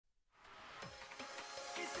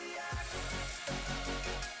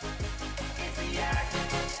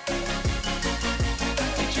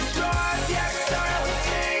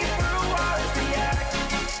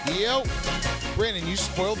Brandon, you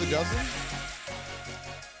spoiled the dozen?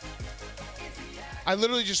 I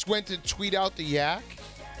literally just went to tweet out the yak,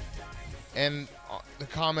 and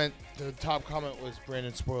the top comment was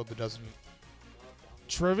Brandon spoiled the dozen.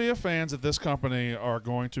 Trivia fans at this company are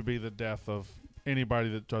going to be the death of anybody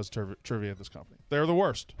that does trivia at this company. They're the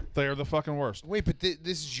worst. They are the fucking worst. Wait, but this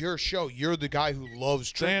is your show. You're the guy who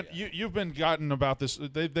loves trivia. Dan, you've been gotten about this.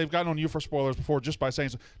 They've gotten on you for spoilers before just by saying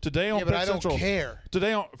so. Today on yeah, but Pick I don't Central, care.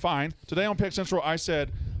 Today on Pick Central, I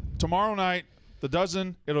said tomorrow night the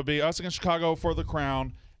dozen. It'll be us against Chicago for the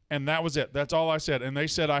crown, and that was it. That's all I said. And they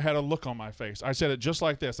said I had a look on my face. I said it just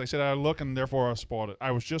like this. They said I had a look, and therefore I spoiled it. I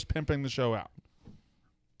was just pimping the show out.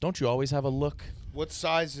 Don't you always have a look? What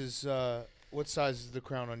size is the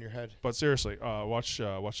crown on your head? But seriously, watch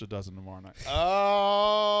the dozen tomorrow night.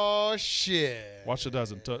 Oh shit! Watch the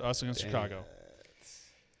dozen. Us against Chicago.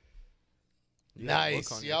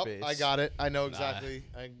 Nice. Yep, I got it. I know exactly.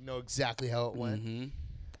 I know exactly how it went. Mm-hmm.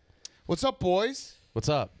 What's up, boys? What's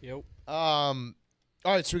up? Yep. All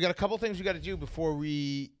right, so we got a couple things we got to do before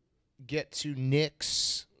we get to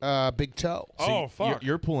Nick's big toe. Oh fuck!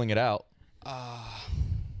 You're pulling it out.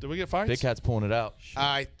 Did we get fights? Big Cat's pulling it out.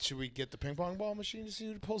 Should we get the ping pong ball machine to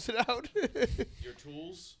see who pulls it out? Your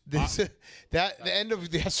tools. The end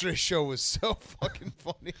of yesterday's show was so fucking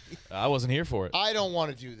funny. I wasn't here for it. I don't want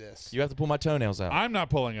to do this. You have to pull my toenails out. I'm not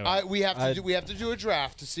pulling it out. We have to do a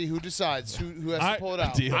draft to see who decides who has to pull it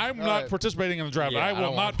out. I'm not participating in the draft. Yeah, I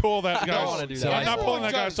will not pull that guy's. I don't want to do that. I'm not pulling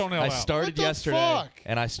that guy's toenail I out. started What the yesterday, fuck?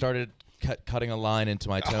 and I started cutting a line into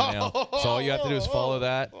my toenail. So all you have to do is follow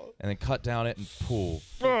that, and then cut down it and pull.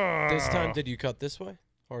 This time, did you cut this way?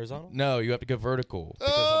 Horizontal? No, you have to go vertical.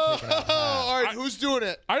 Because I'm taking out half. All right, who's doing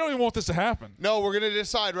it? I don't even want this to happen. No, we're gonna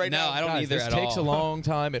decide right now. No, I don't Guys, either this at takes all. a long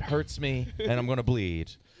time. It hurts me, and I'm going to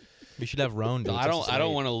bleed. We should have Rone do it. I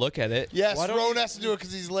don't want to look at it. Yes, Why don't Rone has to do it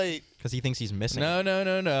because he's late. Because he thinks he's missing.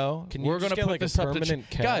 No. Can you We're just gonna get, put like, a this up to permanent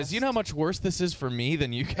guys. You know how cast? much worse this is for me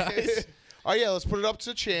than you guys. Oh yeah, let's put it up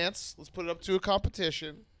to a chance. Let's put it up to a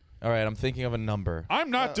competition. All right, I'm thinking of a number. I'm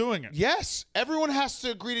not doing it. Yes, everyone has to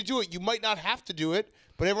agree to do it. You might not have to do it,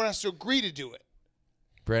 but everyone has to agree to do it.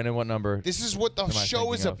 Brandon, what number? This is what the Am I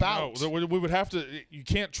show is thinking of? about. No, we would have to. You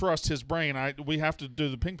can't trust his brain. We have to do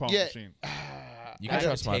the ping pong Yeah. machine. You I can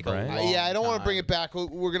trust my take a brain. long Yeah, I don't want to bring time. it back.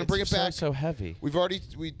 We're gonna bring it back. So heavy. We've already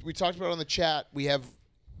we talked about it on the chat.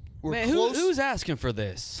 We're Man, close. who's asking for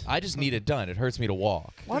this? I just need it done. It hurts me to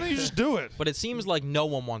walk. Why don't you just do it? But it seems like no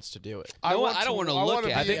one wants to do it. I don't want to look wanna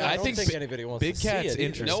at be- it. I I don't think think anybody wants Big to see Cat's it either.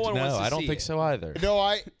 interested. No one wants to I don't see think it. so either.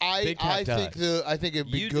 No, Big Cat I think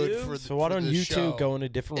it'd be You good do? for. So why don't the you show. two go in a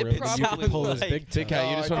different It room and you probably pull his like- big Big Cat,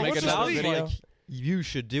 you No, just want I to make think another it's video? like you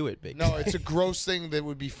should do it, Big. No, it's a gross thing that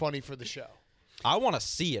would be funny for the show. I want to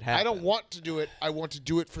see it happen. I don't want to do it. I want to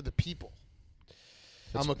do it for the people.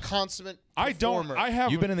 I'm a consummate I don't. performer. I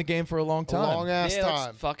have. You've been in the game for a long a time. long ass Yeah,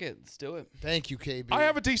 time. fuck it. Let's do it. Thank you, KB. I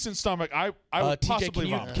have a decent stomach. I would TJ, possibly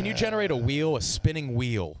can you, vomit. can you generate a wheel, a spinning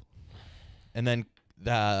wheel, and then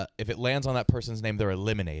if it lands on that person's name, they're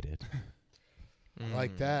eliminated.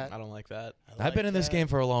 like that. I don't like that. I've been in this game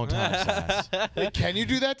for a long time, Sass. Wait, can you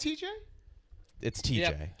do that, TJ? It's TJ.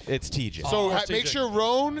 Yep. It's TJ. So course, make TJ. sure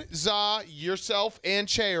Rone, Za, yourself, and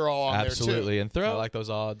Che are all on Absolutely. And I throw. like those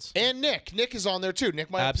odds. there too. And Nick. Nick is on there too. Nick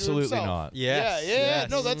might have to do it Absolutely himself. not. Yes. Yeah. yes.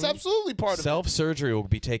 No, that's absolutely part of it. Self-surgery will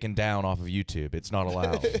be taken down off of YouTube. It's not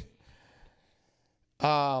allowed.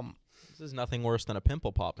 This is nothing worse than a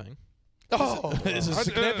pimple popping. Oh. This is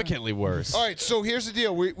significantly worse. All right, so here's the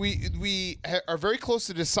deal. We are very close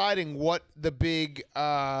to deciding what the big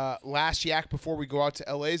last yak before we go out to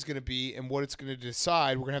LA is going to be and what it's going to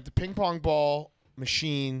decide. We're going to have the ping pong ball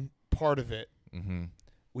machine part of it. Mm-hmm.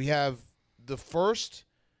 We have the first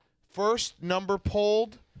number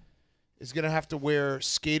pulled is going to have to wear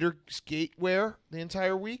skate wear the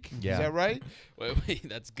entire week. Yeah. Is that right? Wait,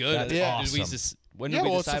 that's good. That's Yeah. Did we awesome. when Yeah, did we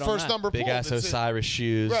well, it's decide the on first that? number Big pulled. ass That's it. Osiris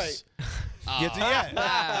shoes. Right. Get to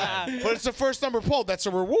Ah. But it's the first number pulled. That's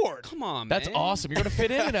a reward. Come on, That's man. awesome. You're gonna fit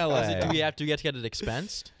in LA. Do we have to get it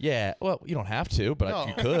expensed? Yeah. Well, you don't have to, but No.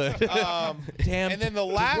 you could. Damn. And then the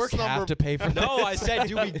does last work number have to pay for No, this? I said,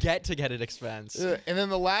 do we get to get it expensed? And then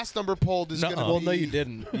the last number pulled is Nuh-uh. going to be. Well, no, you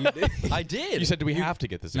didn't. You did. I did. You said, do we have to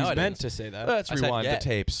get this? You No, I meant didn't. to say that. Let's I said rewind the get.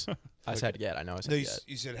 tapes. I said get. I know I said No, get.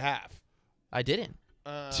 you said half. I didn't.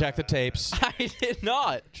 Check the tapes. I did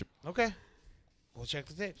not. Okay. We'll check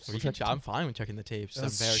the tapes. I'm fine with checking the tapes.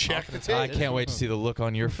 Let's I'm very check the confident. I can't wait to see the look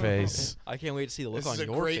on your face. I can't wait to see the look This on is a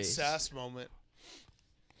your great face. sass moment.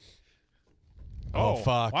 Oh,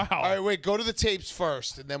 fuck. Wow. All right, wait. Go to the tapes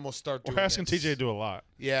first, and then we'll start doing We're asking this. TJ to do a lot.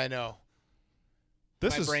 Yeah, I know.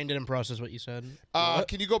 This My is brain didn't process what you said.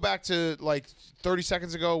 Can you go back to like 30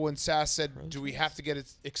 seconds ago when Sass said, "Do we have to get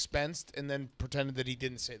it expensed?" and then pretended that he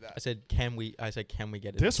didn't say that? I said, can we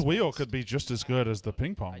get it? this expensed? wheel could be just as good as the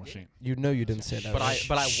ping pong did. machine. You know you didn't say that. But right?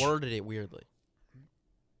 I worded it weirdly.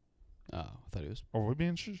 Oh, I thought he was. Are we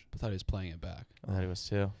being shush? I thought he was playing it back. I thought it was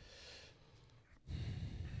too.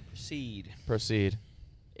 Proceed. Proceed.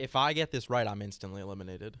 If I get this right, I'm instantly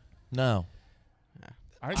eliminated. No.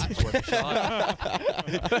 It's worth a shot.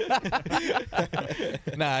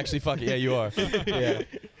 Nah, actually, fuck it. Yeah, you are. Yeah,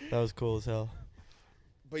 that was cool as hell.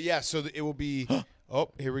 But yeah, so it will be. Oh,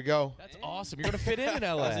 here we go. That's awesome. You're gonna fit in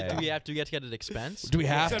I LA. said, do we have to get it expensed? Do we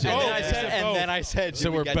have Except to? both. And then I said, Yeah. and then I said, So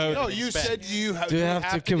do we we're get to both- get No, it you expensed? said you have. Do we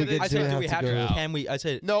have to? Can we get get? I Do we said, do have we to have to? go? Can we? I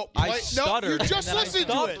said, No, I no, stuttered. you just and then listened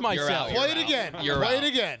to I stopped it. myself. You're Play out. it again. You're Play out. it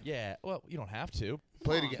again. Yeah. Well, you don't have to.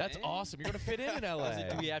 Play it again. That's awesome. You're gonna fit in LA. I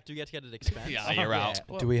said, do we have to get it expensed? Yeah, you're out.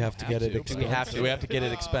 Do we have to get it Do we have Do to? we have to get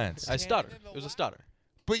it expensed? I stuttered. It was a stutter.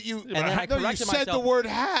 But you. And then I no, you corrected said the myself. word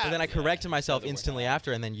 "have." But then I corrected myself instantly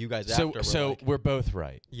after, and then you guys So, after were so like, we're both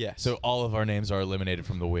right. yes. So all of our names are eliminated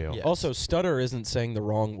from the wheel. Yeah. Also, stutter isn't saying the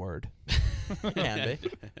wrong word. can be.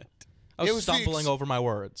 I It was was the stumbling over my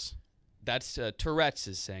words. That's Tourette's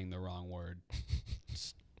is saying the wrong word.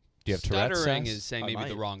 Do you have Tourette's? Stuttering Sass? is saying I maybe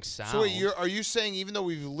the might. wrong sound. So wait, are you saying even though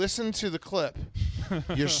we've listened to the clip,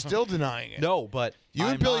 you're still denying it? No, but You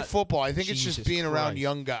I'm and Billy not football. I think it's just Jesus being around Christ.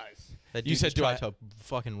 young guys. That You dude said, just do tried I- to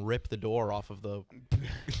fucking rip the door off of the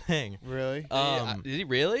thing. Really? Did he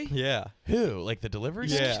really? Yeah. Who? Like the delivery?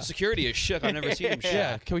 Yeah. Security is shook. I've never seen him shook.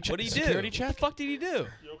 Yeah. Can we check What did the he do? security What check? the fuck did he do?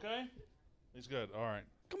 You okay? He's good. All right.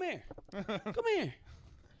 Come here. Come here.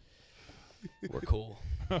 We're cool.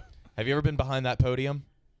 Have you ever been behind that podium?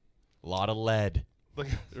 A lot of lead.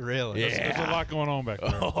 Really? There's a lot going on back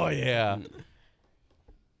there. Oh yeah.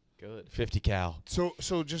 Good. 50 cal. So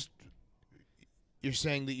just you're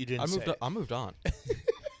saying that you didn't. I moved on.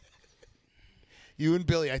 You and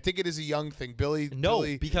Billy. I think it is a young thing. Billy. No,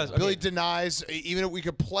 Billy, because- Billy okay. denies. Even if we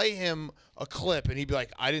could play him a clip and he'd be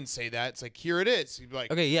like, "I didn't say that." It's like, here it is. He'd be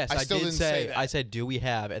like, Okay, yes, I I, still did didn't say, say that. I said, do we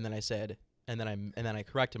have? And then I said, and then I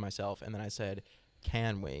corrected myself, and then I said,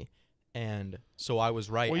 can we? And so I was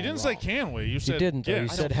right. Well, you and didn't say wrong. can we? You said didn't, though. yes. You I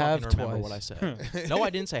don't said fucking have remember twice. what I said. No, I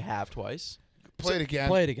didn't say have twice. Play it again.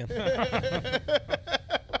 Play it again.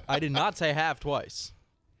 I did not say have twice.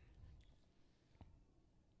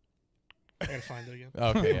 I gotta find it again.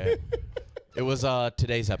 Okay. It was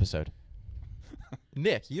today's episode.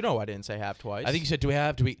 Nick, you know I didn't say have twice. I think you said, do we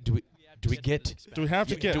have to get? Do we have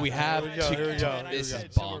to get? Do we have Here we go, to? here we go. This is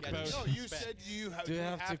bonkers. No, you said you have. Do we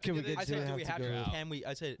have to? Can we get? I Do we said, do have we to have to? go? Can we?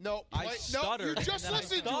 I said, No, I no, stuttered. you just and then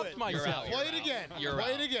listened I to stopped it. myself. Play it again. You're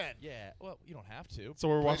Play out. it again. Yeah. Well, you don't have to. So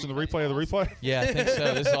we're watching the replay of the replay. Yeah, I think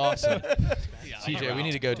so. This is awesome. you're CJ, we out.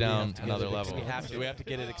 need to go down have to another get it level. We have to. Do we have to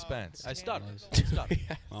get it expensed? I stuttered. I stuttered.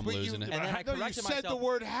 I'm But losing you, it. And then I no, you corrected said the myself.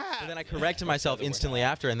 word "have." But then I corrected myself instantly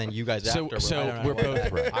after, and then you guys So- after. so I don't know we're what-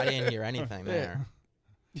 both right. I didn't hear anything there.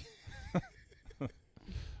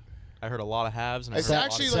 I heard a lot of haves, and I It's heard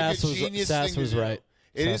actually a lot like Sass a was- genius Sass thing to was do. right.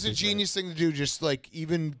 It Sass is a was genius thing to do. Just like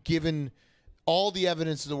even given all the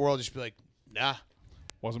evidence in the world, just be like, nah.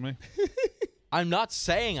 Wasn't me. of, I'm not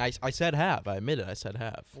saying I said have. I admit it. I said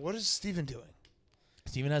have. What is Steven doing?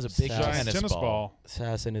 Steven has a big Sass. Giant tennis ball.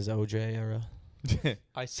 Sass in his OJ era.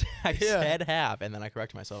 I said have, and then I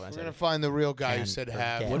corrected myself. And I We're said gonna find the real guy who can said or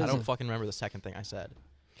have. can. What I is don't it? fucking remember the second thing I said.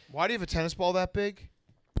 Why do you have a tennis ball that big?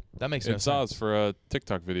 That makes no It's sense. odds for a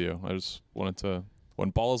TikTok video. I just wanted to. When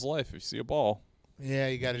ball is life, if you see a ball, Yeah,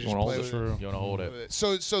 you got to You just wanna play hold with it? it. You want to hold it?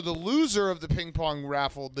 So the loser of the ping pong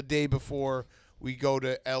raffle the day before we go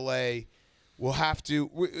to LA will have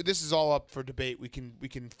to. This is all up for debate. We can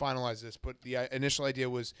finalize this, but the initial idea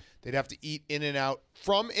was they'd have to eat In-N-Out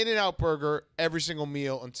from In-N-Out Burger every single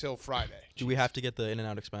meal until Friday. Do we have to get the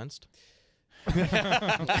In-N-Out expensed?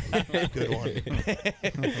 Good one.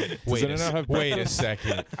 Wait a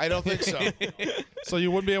second. I don't think so. So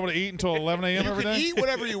you wouldn't be able to eat until 11 a.m. You every can day? eat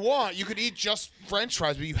whatever you want. You could eat just French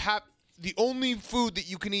fries, but you have the only food that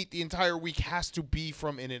you can eat the entire week has to be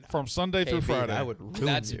from In-N-Out. From Sunday through KB, Friday. that would ruin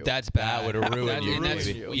That's you. that's bad. That would ruin That- you. and that's-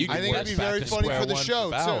 baby. you You I could think work it'd be back very to funny square for the one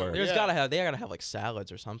show, Bauer. too. There's Yeah. they gotta have like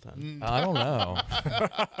salads or something. I don't know.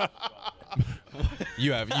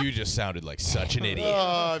 You just sounded like such an idiot. Bro,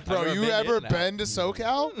 I've never you been ever In-N-Out. been to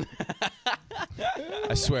SoCal?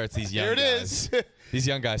 I swear it's these young Here it guys. is. These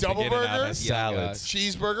young guys Double think In-N-Out burger? has Young salads.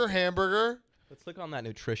 Cheeseburger, hamburger. Let's look on that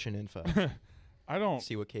nutrition info. I don't.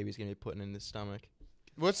 See what KB's gonna be putting in his stomach.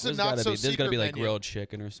 What's the There's not gotta so be, there's secret gotta be like menu? grilled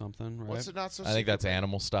chicken or something, right? What's the not so I think secret that's menu?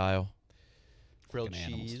 animal style. Grilled Fucking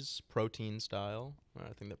animals. cheese, protein style.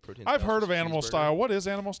 I think that protein. I've style heard is of animal cheeseburger. style. What is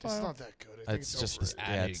animal It's style? not that good. I think It's it's just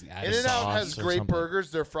overrated. In-N-Out has great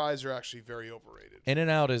burgers. Their fries are actually very overrated.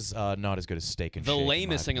 In-N-Out is not as good as Steak and The Shake. in my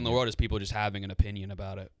lamest thing in the opinion. world is people just having an opinion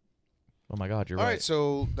about it. Oh my God, you're All right. right,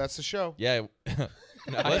 so that's the show. Yeah.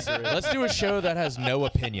 let's do a show that has no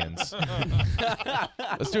opinions.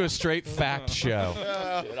 Let's do a straight fact show.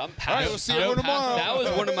 Dude, I'm All right, passionate. we'll see everyone tomorrow. That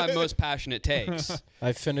was one of my most passionate takes.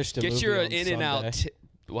 I finished a Get movie your on In-N-Out. Sunday.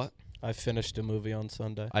 What? I finished a movie on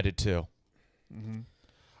Sunday. I did too.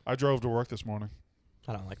 I drove to work this morning.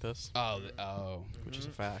 I don't like this, Oh. which is a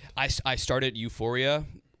fact. I started Euphoria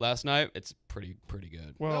last night. It's pretty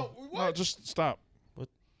good. Well, No, no, what? just stop.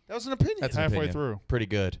 That was an opinion. That's an Halfway opinion. through. Pretty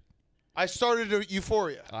good. I started a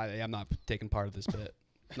Euphoria. I'm not taking part of this bit.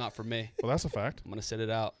 Not for me. Well, that's a fact. I'm gonna sit it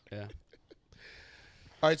out. Yeah.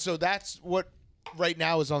 All right, so that's what right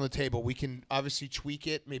now is on the table. We can obviously tweak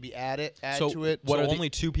it, maybe add to it. What are the- only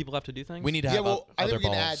 2 people have to do things? We need to Yeah, have well, I other think we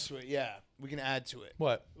balls. can add to it. Yeah, we can add to it.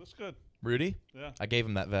 What? That's good. Rudy? Yeah. I gave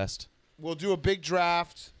him that vest. We'll do a big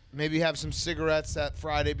draft. Maybe have some cigarettes that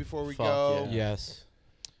Friday before we Fuck go. yeah. Yes.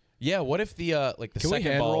 Yeah. What if the like the Can we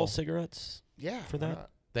second hand ball? roll cigarettes? Yeah, For why that? not?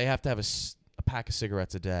 They have to have a pack of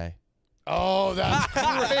cigarettes a day. Oh, that's great.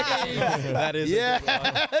 that is.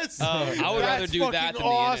 Yes. I would rather That's do that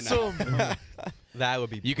fucking than the In-N-Out. awesome. That would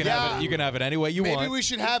be. You can Yeah. have it. You can have it any way you Maybe want. we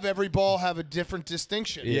should have every ball have a different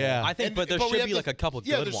distinction. Yeah. I think, And- but there we should have be to- like a couple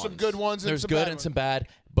Yeah, good there's ones. some good ones. There's and some good bad and some ones. bad,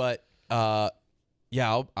 but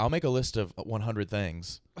yeah, I'll make a list of 100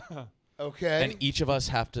 things, Okay. and each of us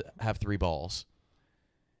have to have 3 balls.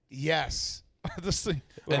 Yes. this thing.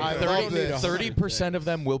 And I love this. 30% of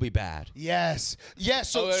them will be bad. Yes. Yes.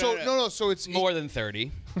 So Oh, wait, so wait, no. So it's More than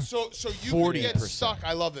 30. So you could get 40%. stuck.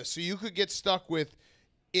 I love this. So you could get stuck with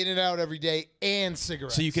In-N-Out every day and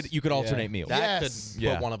cigarettes. So you could alternate meals. That Yes. could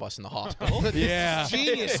Yeah. put one of us in the hospital. Yeah.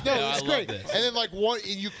 Genius. No, Yeah, it's I love great. this. And then like one,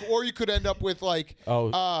 you could end up with like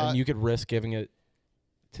Oh, and you you could risk giving it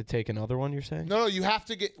to take another one, you're saying? no. You have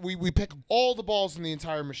to get. We pick all the balls in the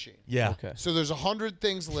entire machine. Yeah. Okay. So there's 100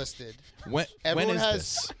 things listed. When Everyone is has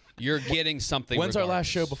this? You're getting something. When's our last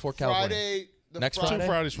show regardless. before California? Friday. The Next Friday. 2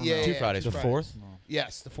 Fridays from Yeah, now. yeah, 2 yeah, Fridays. The two 4th?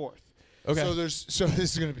 Yes, the 4th. Okay. So this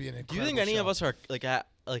is going to be an incredible Do you think any show. of us are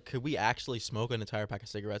like could we actually smoke an entire pack of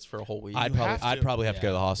cigarettes for a whole week? I'd have to. probably have to go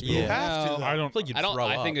to the hospital. Yeah. have to? No. though. I don't. I feel like you'd I don't. throw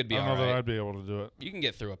I think up. it'd be I don't know that alright. I'd be able to do it. You can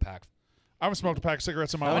get through a pack. I haven't smoked a pack of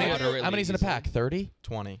cigarettes in my How life. many? Moderately How many's in a easy. pack? 30.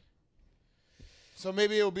 20. So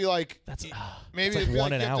maybe it'll be like That's maybe like it'd be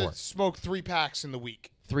one like an you have hour. to smoke 3 packs in the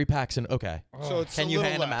week. 3 packs in. Okay. So it's Can a you little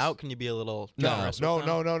hand them less. out? Can you be a little No. generous? No, with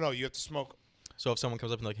them? no. You have to smoke. So if someone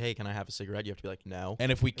comes up and like, hey, can I have a cigarette? You have to be like, no.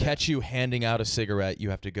 And if we catch you handing out a cigarette, you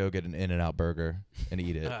have to go get an In-N-Out burger and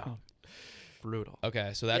eat it. Brutal. Okay,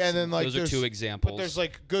 so that's Yeah, and then, like, those are there's- 2 examples. But there's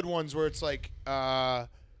like good ones where it's like the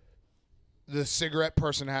cigarette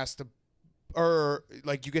person has to, or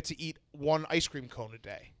like you get to eat 1 ice cream cone a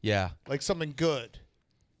day, Yeah. like something good.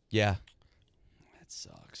 Yeah. that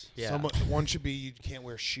sucks. Yeah. One should be you can't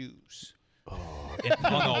wear shoes. On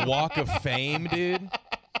the Walk of Fame, dude.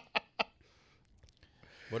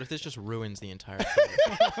 What if this just ruins the entire thing?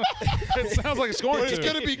 It sounds like it's going But it's to.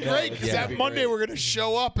 gonna be great because yeah, that it'd be Monday great. we're gonna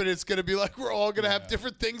show up and it's gonna be like we're all gonna have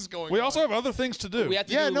different things going. We on. also have other things to do. We have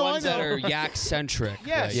to Yeah, do no, I ones that know. are yak centric.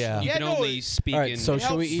 Yes. Yeah. You Yeah, can no, only it- speak All right, in so It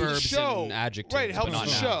should we helps each the verbs show. and adjectives. Right, it helps but not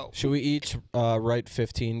the now. show. Should we each write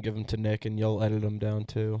 15, give them to Nick, and you'll edit them down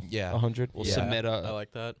to Yeah. 100? We'll Yeah. submit I a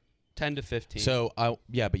like that. 10 to 15. So,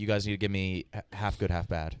 but you guys need to give me half good, half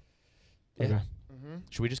bad. Okay.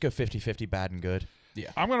 Should we just go 50-50 bad and good?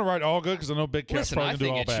 I'm going to write all good because I know Big Cat's listen, probably I going to do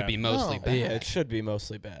think all it bad. should be mostly No. bad. Yeah, it should be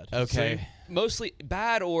mostly bad. Okay. Mostly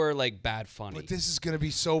bad or like bad funny. But this is gonna be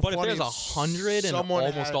so But funny. if there's 100 and someone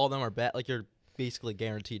almost had- all of them are bad, like you're basically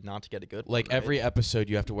guaranteed not to get a good one. Like right? every episode,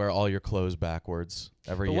 you have to wear all your clothes backwards.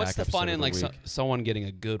 Every but what's yak the episode fun of in the like week. someone getting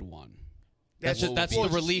a good one? That's just- that's well, the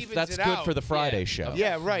it just relief. evens That's it good out. for the Friday Yeah. show.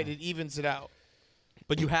 Yeah, right. It evens it out.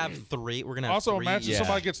 But you have 3. We're gonna have Also, 3. imagine Yeah.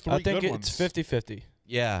 somebody gets 3 I think good it's ones. 50-50.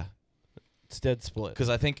 Yeah. It's dead split. Because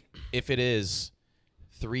I think if it is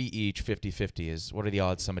 3 each, 50-50 is, what are the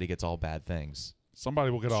odds somebody gets all bad things?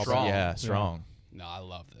 Somebody will get all Strong. bad. Yeah, strong. No, I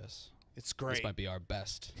love this. It's This great. might be our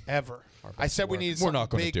best. Ever. Our I best said we work. needed We're something not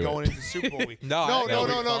gonna big do it. going into Super Bowl week. No, no, I- no,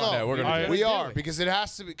 no, no, no, no. No, we're gonna do We it. are because it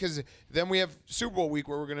has to because then we have Super Bowl week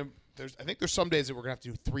where we're gonna. I think there's some days that we're gonna have to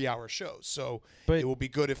do 3-hour shows. So But it will be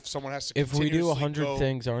good if someone has to. if we do continuously 100 go-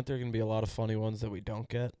 things, aren't there going to be a lot of funny ones that we don't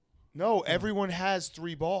get? No, everyone has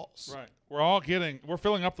 3 balls. Right. We're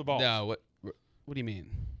filling up the ball. No, what do you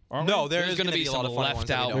mean? Aren't No, we? there There's is gonna going to be be a some lot of funny ones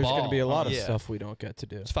that we left-out don't There's ball. going to be a lot of Yeah. stuff we don't get to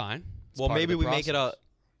do. It's fine. It's Well, part of maybe the we make it process.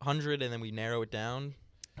 100 and then we narrow it down.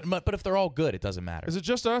 But if they're all good, it doesn't matter. Is it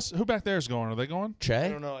just us? Who back there is going? Are they going? I Che?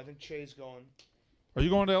 don't know. I think Che's going. Are you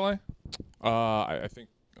going to LA? I think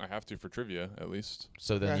I have to for trivia at least.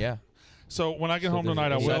 So then, Okay. yeah. So when I get So home there's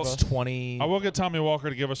tonight, I eight will. of us. 20. I will get Tommy Walker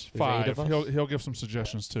to give us There's 8 5. of us? He'll give some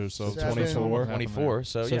suggestions too. So Seven. 24. 24.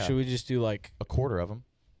 So, So yeah. should we just do like a quarter of them.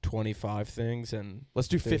 25 things and Let's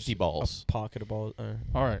do there's 50 balls. a pocket of balls?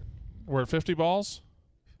 All right, we're at 50 balls.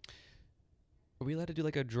 Are we allowed to do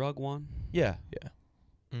like a drug one? Yeah.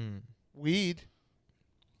 Mm. Weed.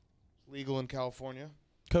 Legal in California.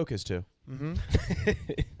 Coke is too. Mm-hmm.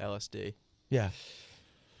 LSD. Yeah.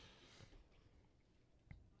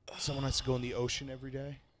 Someone has to go in the ocean every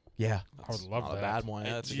day. Yeah. I would love Not a that. bad one.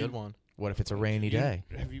 Yeah, that's a good one. What if it's a rainy day?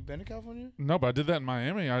 Have you been to California? No, but I did that in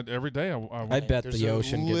Miami. Every day. I bet There's the a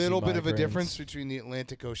ocean gives you little bit of a migraines. difference between the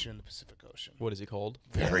Atlantic Ocean and the Pacific Ocean. What is he called?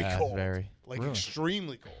 Very Yeah, cold. very. Like Really?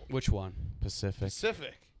 extremely cold. Which one? Pacific.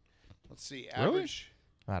 Pacific. Let's see. Really? Average.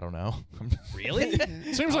 I don't know. Really?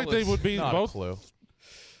 Seems like they would be Not both. a clue.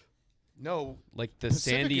 No. Like the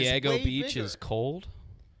Pacific San is Diego way beach bigger. is cold?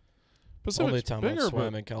 Pacific's Only time bigger, I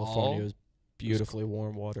swam but in California all- was beautifully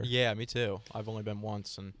warm water. Yeah, me too. I've only been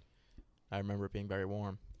once, and I remember it being very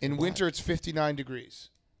warm. In winter, it's 59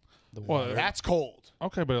 degrees. The Well, water. That's cold.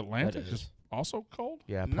 okay, but Atlantic is. is also cold.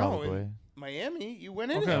 Yeah, No, probably. Miami, you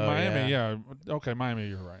went in Okay, it. Oh, Miami. Yeah. Okay, Miami.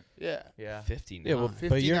 You're right. Yeah. Yeah. 59. Yeah, well,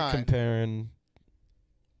 but you're 59. comparing.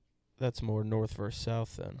 That's more north versus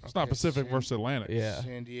south then. It's not Okay, Pacific San- versus Atlantic. Yeah.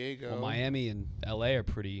 San Diego. Well, Miami and LA are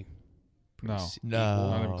pretty No. No.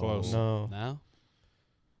 Not even close. No. No?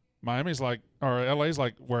 Miami's like, or LA's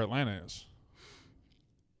like where Atlanta is.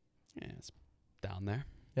 Yeah, it's down there.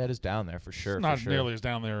 Yeah, it is down there for sure. It's not for sure. nearly as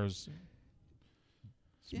down there as.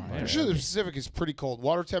 Yeah. Miami. I'm sure the Pacific is pretty cold.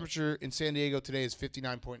 Water temperature in San Diego today is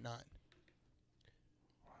 59.9.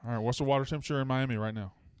 All right, what's the water temperature in Miami right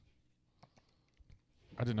now?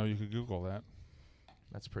 I didn't know you could Google that.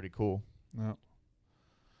 That's pretty cool. No.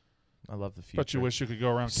 I love the future. But you wish you could go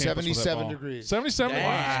around campus with that 77 ball. degrees. 77? Wow.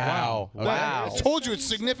 Wow. Wow. I told you it's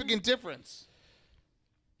significant difference.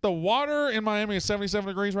 The water in Miami is 77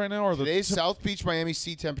 degrees right now, or the Today's South Beach, Miami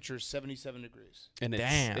sea temperature is 77 degrees. And it's,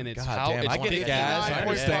 Damn, and it's God how damn, it's I get it, 59. guys. I 59.5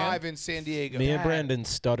 understand. in San Diego. Me and Brandon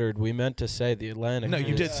stuttered. We meant to say the Atlantic. No,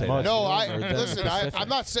 you is did say much that. No, warmer than listen. Pacific. I'm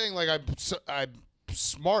not saying like I'm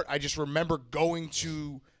smart. I just remember going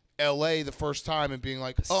to L.A. the first time and being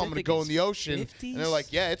like, "Oh, I'm going to Pacific go in is the ocean," 50s? and they're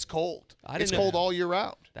like, "Yeah, it's cold. I It's didn't know cold that. all year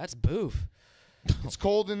round. That's boof. It's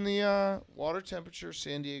cold in the water temperature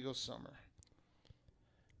San Diego summer."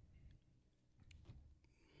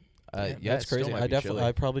 Yeah, That's it still crazy. might I be definitely, chilly.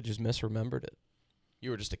 I probably just misremembered it.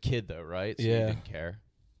 You were just a kid though, right? So Yeah. you didn't care.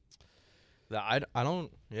 I don't.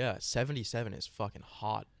 Yeah, 77 is fucking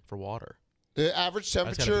hot for water. The average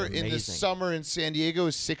That's gotta be temperature in the amazing. summer in San Diego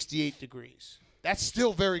is 68 degrees. That's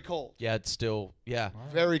still very cold. Yeah, it's still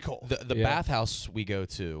Very cold. The Yeah. bathhouse we go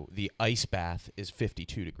to, the ice bath is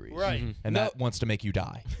 52 degrees. Right. And No. that wants to make you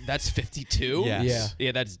die. That's 52? Yes. Yeah.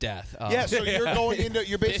 Yeah, that's death. Yeah, so you're going into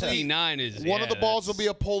you're basically 59 is one of the yeah, balls will that's- be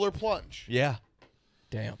a polar plunge. Yeah.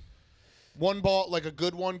 Damn. One ball, like a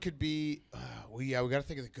good one, could be. We got to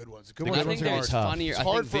think of the good ones. The good The ones I good are think ones are hard. it's tough. funnier. It's I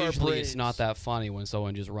hard think for our visually it's brains. not that funny when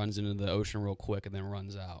someone just runs into the ocean real quick and then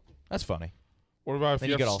runs out. That's funny. What about if Then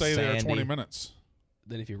you you get have all to stay there sandy. 20 minutes?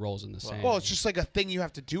 Then if he rolls in the sand, Well, it's just like a thing you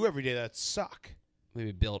have to do every day that suck.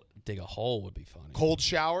 maybe dig a hole would be funny. Cold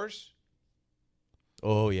showers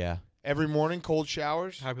Oh yeah. every morning. Cold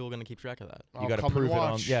showers. How are people going to keep track of that? You I'll got to come and prove it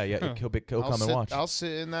on. watch. Yeah, yeah. He'll I'll come sit, and watch. I'll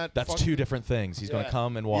sit in that. That's fucking- two different things. He's going Yeah. to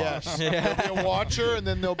come and watch. Yes. There'll be a watcher, and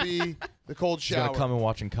then there'll be the cold He's shower. going to come and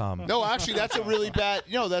watch and come. No, actually, that's a really bad.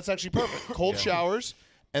 No, that's actually perfect. Cold showers,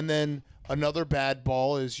 and then another bad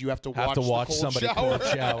ball is you have to watch, Have to watch the cold somebody shower.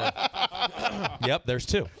 cold shower. Yep, there's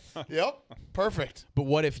two. Yep, perfect. But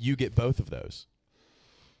what if you get both of those?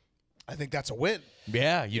 I think that's a win.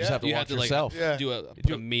 Yeah, you just Yeah. have to You watch have to yourself. Yeah.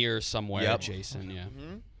 put a mirror somewhere Yep. adjacent, yeah.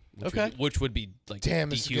 Okay. Which would be like Damn,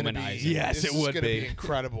 this is gonna be. dehumanizing. Yes, this it is would gonna be.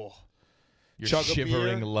 incredible. Your Chug a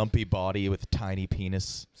shivering, beer. lumpy body with tiny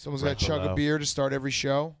penis. Someone's right got to chug below. a beer to start every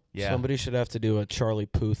show. Yeah. Somebody should have to do a Charlie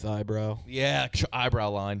Puth eyebrow. Yeah, eyebrow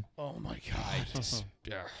line. Oh my god.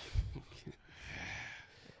 Yeah.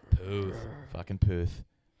 Fucking pooth.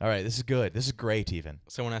 All right, this is good. This is great even.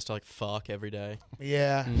 Someone has to like fuck every day.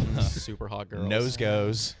 Yeah. Super hot girls. Nose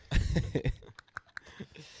goes.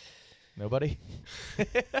 Nobody?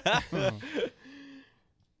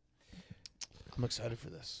 I'm excited for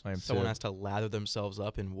this. I am Someone too. has to lather themselves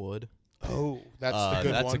up in wood. Oh, that's the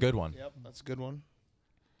good one. That's a good one. Yep, that's a good one.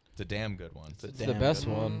 It's a damn good one. It's the best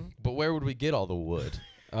one. But where would we get all the wood?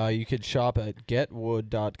 You could shop at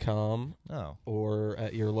getwood.com Oh, or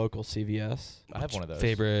at your local CVS. I have one of those.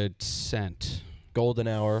 Favorite scent. Golden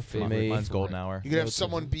Hour for me. Mine's Golden Hour. You could have What's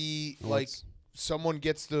someone be like, someone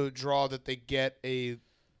gets the draw that they get a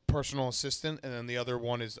personal assistant, and then the other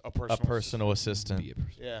one is a A personal. personal assistant. Be a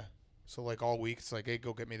person. Yeah. So like all week, it's like, hey,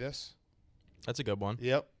 go get me this. That's a good one.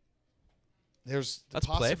 Yep. There's the That's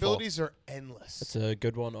playful. possibilities are endless. That's a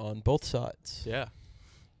good one on both sides. Yeah.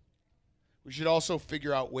 We should also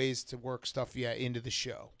figure out ways to work stuff into the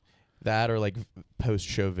show. That or like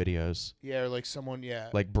post-show videos. Yeah, or like someone,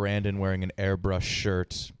 Like Brandon wearing an airbrush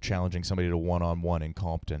shirt challenging somebody to one-on-one in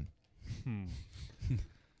Compton.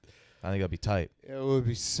 I think that'd be tight. it would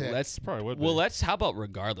be sick. Let's Probably would. well, be. let's. How about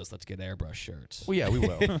regardless? Let's get airbrush shirts. Well, yeah, we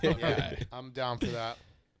will. Yeah, I'm down for that.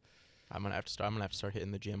 I'm gonna have to start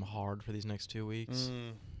hitting the gym hard for these next 2 weeks.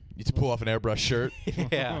 You to pull off an airbrush shirt.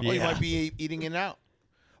 Yeah. Well, you might be eating it out.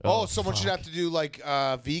 Oh, someone should have to do like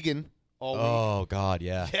vegan all week. Oh God,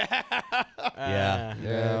 yeah. Yeah.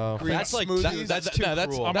 Yeah. Green That's like smoothies. that's too no,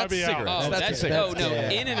 that's cruel. I might that's be out. cigarettes. Oh, that's that's cigarettes. no. Yeah.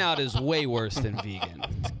 In-N-Out is way worse than vegan.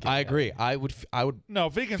 I agree. I would. No,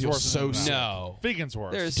 vegan's feel worse. so than sick. that. No. Vegan's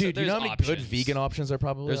worse. There's Dude, you know how many good options. vegan options there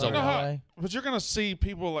probably There's are a in You know how- LA? but you're gonna see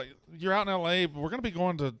people like you're out in LA. But we're gonna be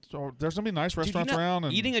going to. Oh, there's gonna be nice Dude, restaurants you're not around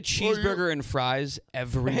and eating a cheeseburger and fries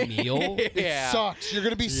every meal It sucks. You're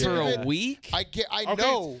gonna be sick for of a it. week. I Okay,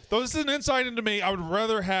 know. though this is an insight into me. I would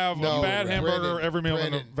rather have No, a bad hamburger Brandon, every meal than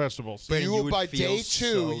Brandon. vegetables. But Brandon, you you will would by feel day 2,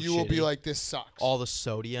 so you will be shitty. like, this sucks. All the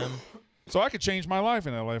sodium. So I could change my life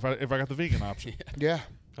in LA if I got the vegan option. Yeah.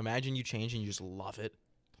 Imagine you change and you just love it.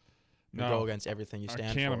 You No, go against everything you I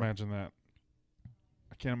stand can't for. imagine that.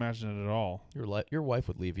 I can't imagine it at all. Your wife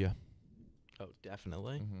would leave you. Oh,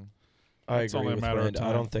 definitely. I It's agree only a with matter of Brandon. time.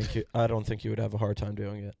 I don't think you would have a hard time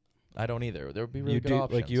doing it. I don't either. There would be really You good do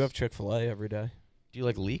options. like you have Chick-fil-A every day. Do you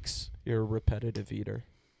like leeks? You're a repetitive eater.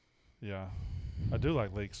 Yeah, I do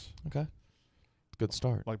like leeks, Okay. Good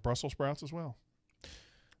start. like Brussels sprouts as well.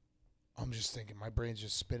 I'm just thinking, my brain's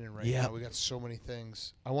just spinning right Yeah. now. We got so many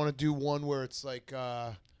things. I want to do one where it's like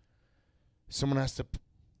someone has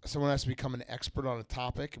to become an expert on a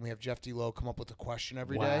topic, and we have Jeff D. Lowe come up with a question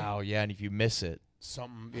every day. Wow. Yeah, and if you miss it,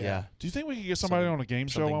 Something. yeah. Yeah. Do you think we could get somebody on a game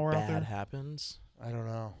show Something while we're out bad there? happens. I don't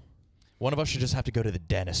know. One of us should just have to go to the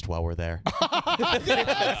dentist while we're there.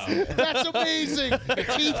 Yes! That's amazing.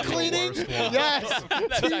 Teeth cleaning. Yes.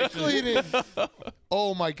 Teeth cleaning.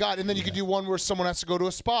 Oh my God! And then you could do one where someone has to go to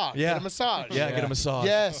a spa, Yeah. get a massage. Get a massage.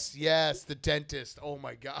 Yes, the dentist. Oh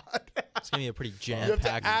my God! It's gonna be a pretty You have to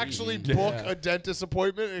jam-packed. actually week. book a dentist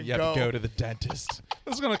appointment and You have to go to the dentist.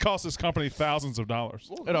 This is going to cost this company thousands of dollars.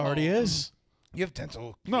 It already is. You have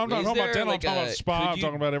dental. No, I'm not Is talking about there, dental. like, I'm talking about spa. could I'm you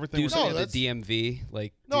talking about everything. Do we're something doing. at the DMV,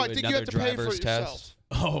 like No, do I think you another have to pay for driver's it test,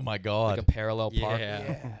 yourself. Oh my God. like a parallel park.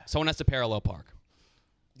 Yeah. Someone has to parallel park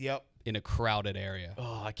Yep. in a crowded area.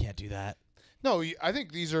 Oh, I can't do that. No, I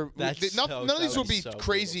think these are. That's none so- of these that will would be be so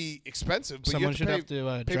crazy expensive. But Someone you should have have to to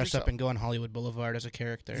pay for dress yourself. up and go on Hollywood Boulevard as a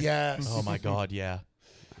character. Yes. Oh my God. Yeah.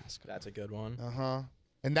 That's a good one.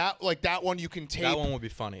 And that one you can tape. That one would be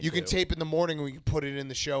funny. you can too. tape in the morning and we can put it in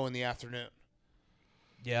the show in the afternoon.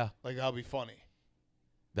 Yeah. Like that'll be funny.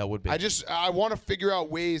 That would be. I want to figure out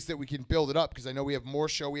ways that we can build it up because I know we have more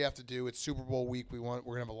show we have to do. It's Super Bowl week. We're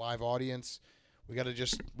gonna have a live audience. We gotta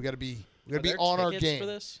be Are there on our tickets game. for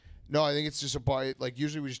this? No, I think it's just a bar. Like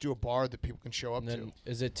usually we just do a bar that people can show up And then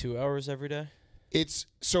to. is it 2 hours every day? It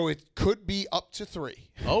could be up to 3.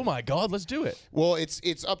 Oh my God. Let's do it. Well,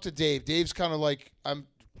 it's up to Dave. Dave's kind of like I'm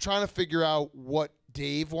trying to figure out what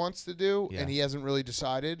Dave wants to do, Yeah. and he hasn't really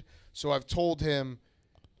decided. So I've told him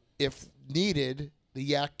if needed, the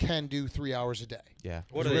Yak can do 3 hours a day. Yeah.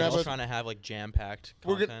 What We're are they gonna all have a- trying to have like jam-packed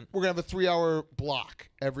We're content? gonna have a 3-hour block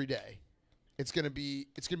every day. It's gonna be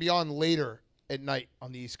on later at night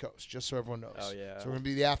on the East Coast, just so everyone knows. Oh, yeah. So we're gonna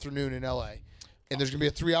be the afternoon in LA, and there's gonna be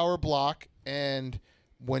a 3-hour block. And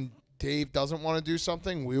when Dave doesn't want to do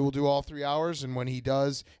something, we will do all 3 hours. And when he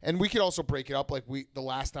does, and we could also break it up. Like the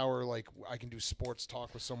last hour, like I can do sports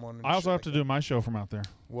talk with someone. And I also shit have to like do my show from out there, that.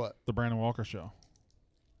 What? the Brandon Walker show.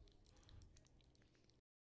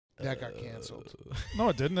 That got canceled. No,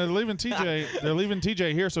 it didn't. They're leaving TJ. They're leaving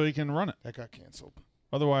TJ here so he can run it. That got canceled.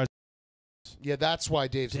 Otherwise, Yeah, that's why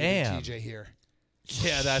Dave's Damn. leaving TJ here.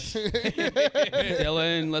 Yeah, that's.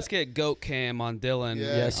 Dylan, let's get Goat Cam on Dylan.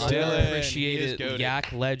 Yeah. Yes, Dylan. He is Appreciated goated.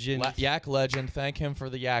 Yak legend. Yak legend. Thank him for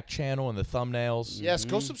the Yak channel and the thumbnails. Yes,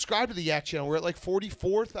 go subscribe to the Yak channel. We're at like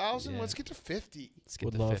 44,000. Yeah. Let's get to 50. Let's get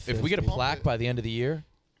Would the love 50. If we get a 50. plaque by the end of the year,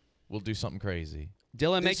 we'll do something crazy.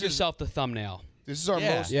 Dylan, make This is- yourself the thumbnail. This is our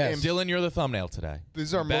Yeah. most. Yes. Dylan, you're the thumbnail today. This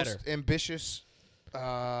is our Better. most ambitious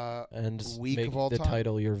And week make of all the time.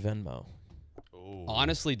 title your Venmo.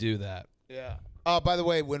 Honestly, do that. Yeah. By the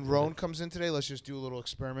way, when Rone comes in today, let's just do a little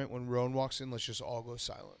experiment. When Rone walks in, let's just all go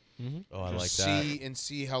silent. Oh, I like Just that.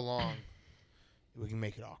 see how long we can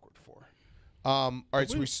make it awkward for. All right,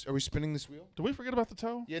 so are we spinning this wheel? Did we forget about the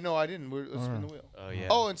toe? Yeah, no, I didn't. Let's spin the wheel. Oh yeah.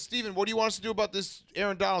 Oh, and Steven, what do you want us to do about this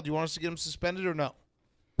Aaron Donald? Do you want us to get him suspended or no?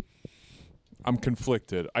 I'm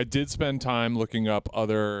conflicted. I did spend time looking up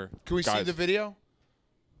other Can we see guys. the video?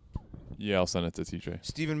 Yeah, I'll send it to TJ.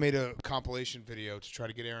 Steven made a compilation video to try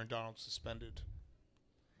to get Aaron Donald suspended.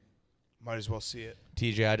 Might as well see it.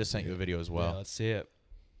 TJ, I just sent you a video as Yeah, well. let's see it.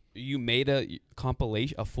 You made a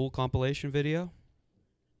full compilation video?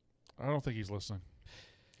 I don't think he's listening.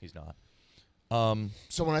 He's not.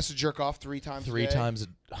 Someone has to jerk off 3 times. Three a day. times.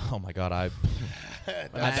 Oh my God, I.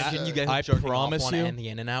 Imagine you guys I jerking promise off one you- and the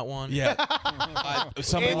In-N-Out one. Yeah.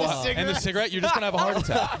 Somebody And the will- and the cigarette, you're just gonna have a heart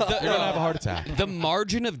attack. You're gonna have a heart attack. The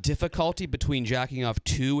margin of difficulty between jacking off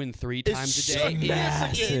 2 and 3 It's times a so day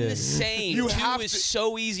massive. is insane. You 2 have is to-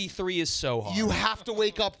 so easy. 3 is so hard. You have to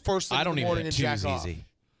wake up first thing I in don't the even morning think and two's jack off. easy.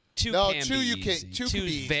 2 No, can 2 be you can- easy. 2 2 can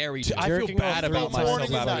is be very Two- I difficult. feel Jerking bad off about 3 myself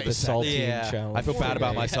times after after the the saltine Yeah. challenge. I feel bad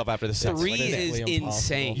about myself after the second. 3 day. is Physically impossible.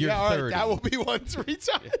 insane. You're Yeah, all right, 30. that will be 3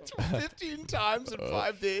 times, 15 times in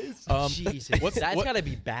 5 days. Jesus, that's what- gotta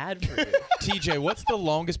be bad for you. TJ, what's the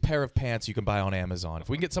longest pair of pants you can buy on Amazon? If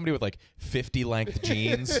we can get somebody with like 50 length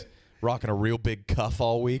jeans, rocking a real big cuff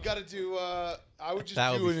all You week. got to do. I would just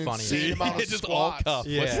That do would an be funny. insane amount of Just all squats.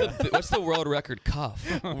 cuff. What's the world record cuff?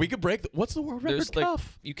 We could break. What's the world record There's like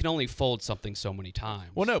cuff? you can only fold something so many times.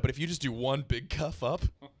 Well, no, but if you just do one big cuff up,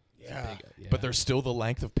 Yeah. but they're still the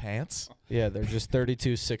length of pants. Yeah, they're just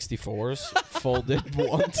 32 64s folded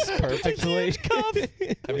once perfectly.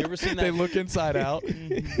 Have you ever seen They that? look inside out.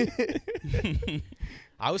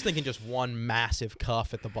 I was thinking just one massive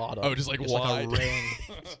cuff at the bottom. Oh, just like like wide. a ring.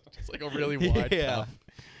 It's like a really wide Yeah. cuff.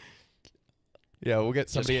 Yeah, we'll get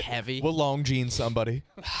Just somebody. heavy. We'll long jean somebody.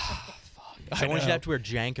 I want you to have to wear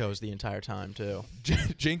Jankos the entire time too.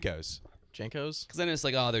 Jinkos. Jankos? Because then it's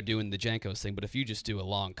like, oh, they're doing the Jankos thing. But if you just do a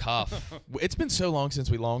long cuff, It's been so long since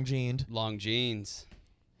we long jeaned. long jeans.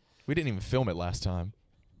 We didn't even film it last time.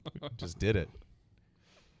 We just did it.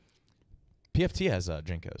 PFT has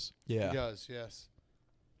Jinkos. Yeah. He does, yes.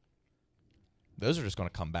 Those are just going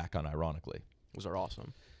to come back unironically. Those are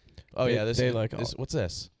awesome. Oh They- yeah, this they is, like this, all- who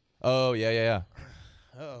this? Oh yeah.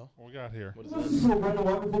 Oh, What we got here? might as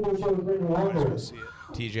well see it.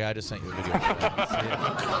 TJ, I just sent you a video.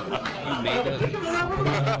 You made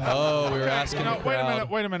a Oh, we were asking No, the crowd.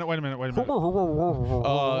 wait a minute.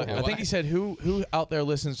 I think he said who out there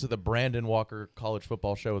listens to the Brandon Walker college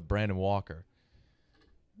football show with Brandon Walker.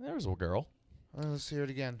 There was a girl. Let's hear it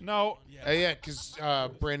again. No, Yeah, because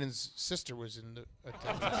Brandon's sister was in the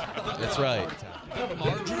attendance. That's right. the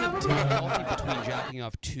margin of difficulty between jacking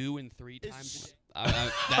off 2 and 3 times.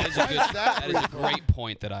 That is a good. That is a great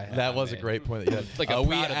point that I had. That was a man. great point that you had. Like, I'm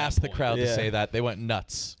we proud of that asked the point. crowd to Yeah. say that. They went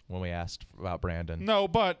nuts when we asked about Brandon. no,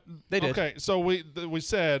 but They did. Okay, so we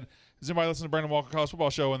said, does anybody listen to Brandon Walker college football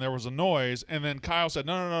show? And there was a noise, and then Kyle said,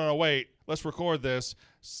 no, wait, let's record this.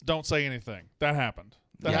 Don't say anything. That happened.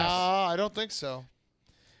 That Yeah, happened. I don't think so.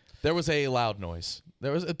 There was a loud noise.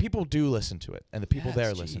 There was people do listen to it, and the people Yes,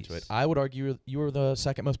 there listen to it. jeez. I would argue you were the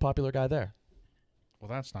second most popular guy there. Well,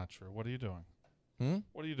 that's not true. What are you doing? Hmm?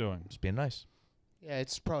 What are you doing? Just being nice. Yeah,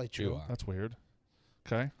 it's probably You true. are. That's weird.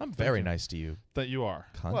 Okay, I'm very nice to you. that you are.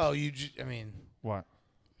 Cunt. Well, I mean, What?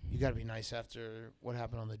 you got to be nice after what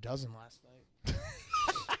happened on the dozen last night.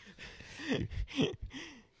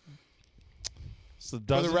 So For the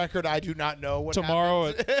dozen record, I do not know what tomorrow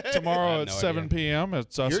happened. at tomorrow I at have no 7 idea. p.m.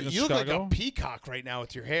 It's us You're, against you look like Chicago. a peacock right now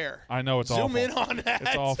with your hair. I know it's Zoom awful. in on that.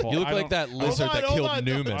 It's awful. you look I like that don't- lizard that Hold killed on,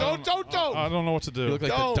 Newman. Don't. I don't know what to do. You look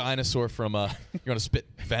like Don't. the dinosaur from You're gonna spit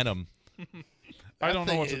venom. I don't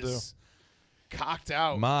know That what to thing do. is Cocked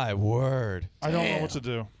out. My word. I don't know Damn. what to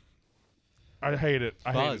do. I hate it.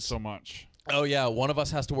 I hate it Buzz. so much. Oh yeah, one of us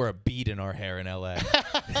has to wear a bead in our hair in LA.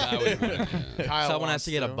 That would Kyle Someone has wants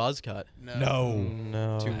to get a buzz cut. No.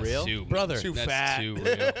 No. Too real? Too, Brother. Too that's fat. too real.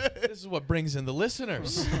 This is what brings in the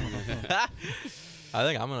listeners. I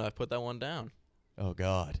think I'm gonna put that one down. Oh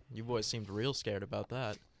God. You boys seemed real scared about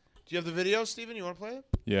that. Do you have the video, Steven? You want to play it?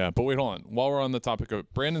 Yeah, but wait, hold on. While we're on the topic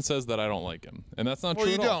of Brandon says that I don't like him, and that's not Well,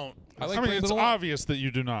 true you at all. don't. I like I mean, Brandon it's a lot. obvious that you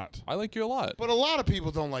do not. I like you a lot. But a lot of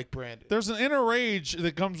people don't like Brandon. There's an inner rage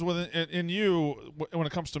that comes with in you when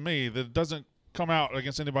it comes to me that doesn't come out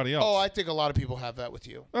against anybody else. Oh, I think a lot of people have that with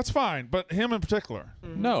you. That's fine, but him in particular.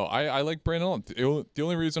 No, I like Brandon a lot. The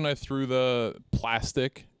only reason I threw the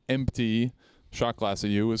plastic, empty shot glass at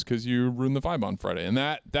you was because you ruined the vibe on Friday, and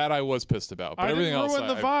that I was pissed about. But I everything didn't else, ruin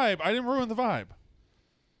the vibe. I didn't ruin the vibe.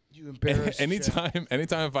 You embarrassed. Anytime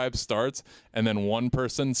a vibe starts and then one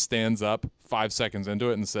person stands up 5 seconds into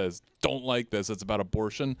it and says, "Don't like this. It's about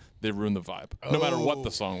abortion," they ruin the vibe. No matter what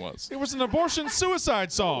the song was. It was an abortion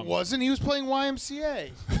suicide song. Wasn't he was playing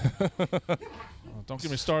YMCA? Don't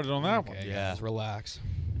get me started on that one. Yeah. Guys, relax.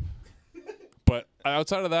 But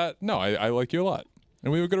outside of that, no, I like you a lot.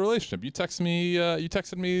 And we have a good relationship. You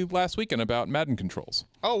texted me last weekend about Madden controls.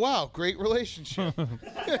 Oh wow, great relationship.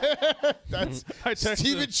 That's I texted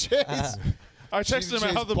Stephen him. Chase. I texted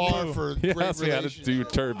him out of the bar blue. for He great asked me how to relationship. do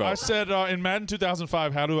turbo. I said in Madden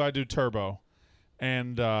 2005, how do I do turbo?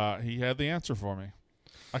 And he had the answer for me.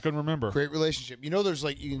 I couldn't remember. Great relationship. You know, there's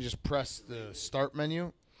like you can just press the start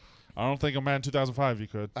menu. I don't think in Madden 2005 you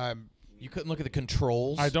could. You couldn't look at the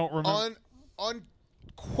controls. I don't remember.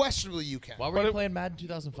 Unquestionably, you can. Why were you playing Madden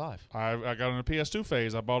 2005? I got in a PS2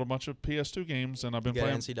 phase. I bought a bunch of PS2 games, and I've been Get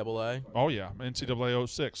playing. NCAA. Oh yeah, NCAA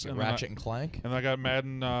 06. And then Ratchet and Clank. and I got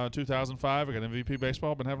Madden 2005. I got MVP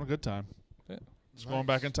baseball. Been having a good time. Yeah. Just going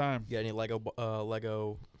back in time. You got any Lego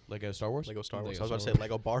Star Wars. Lego Star Wars? Lego I was about to Star say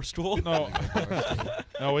Lego Barstool. No,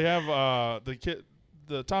 no, we have the kid.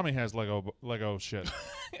 The Tommy has Lego shit.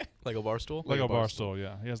 Lego Barstool. Lego Barstool.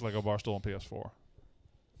 Yeah, he has Lego Barstool on PS4.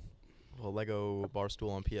 Well, Lego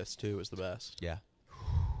Barstool on PS2 is the best. Yeah.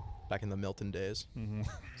 Back in the Milton days. Mm-hmm. So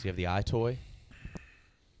you have the eye-toy.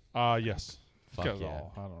 Yes. Fuck Got it yeah.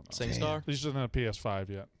 all. I don't know. SingStar. He just doesn't have a PS5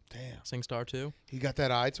 yet. Damn. SingStar 2. He got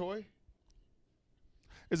that eye toy?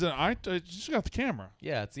 Is it an eye? You just got the camera.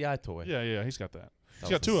 Yeah, it's the eye-toy. Yeah, he's got that. That He's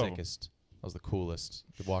got was two the of them. sickest. That was the coolest.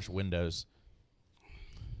 Could wash windows.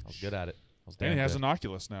 I was good at it. I was And damn he has good. an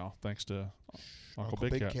Oculus now, thanks to Uncle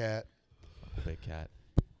Big Cat. Uncle Big Cat.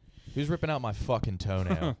 Who's ripping out my fucking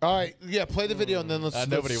toenail? All right, yeah, play the video and then let's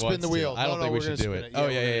Nobody spin wants the wheel. to. I don't think we should do it. Oh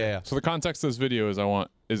yeah. So the context of this video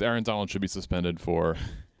is Aaron Donald should be suspended for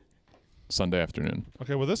Sunday afternoon.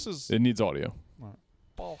 Okay, well this is. It needs audio.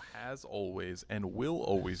 Ball has always and will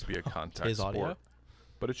always be a contact His sport, audio?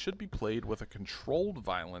 but it should be played with a controlled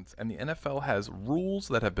violence, and the NFL has rules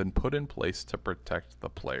that have been put in place to protect the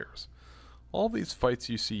players. All these fights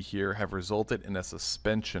you see here have resulted in a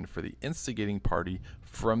suspension for the instigating party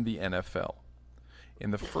from the NFL.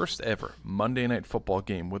 In the first ever Monday Night Football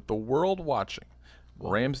game with the world watching,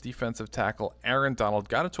 Rams defensive tackle Aaron Donald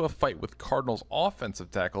got into a fight with Cardinals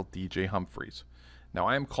offensive tackle DJ Humphries. Now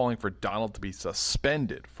I am calling for Donald to be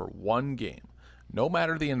suspended for one game. No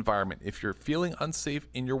matter the environment, if you're feeling unsafe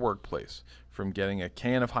in your workplace, from getting a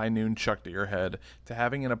can of High Noon chucked at your head to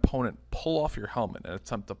having an opponent pull off your helmet and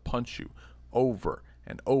attempt to punch you over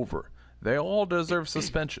and over, they all deserve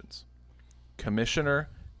suspensions. Commissioner,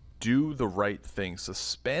 do the right thing.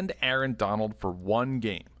 Suspend Aaron Donald for one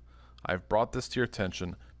game. I've brought this to your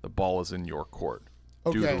attention. The ball is in your court.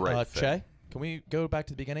 Do Okay. the right thing. Che, can we go back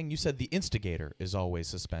to the beginning? You said the instigator is always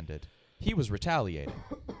suspended. He was retaliating.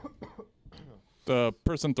 The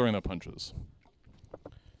person throwing the punches.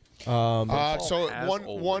 So has one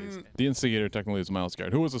always- The instigator technically is Miles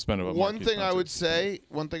Garrett, who was suspended. But one Marquise thing I Pouncey. would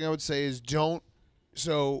say is don't.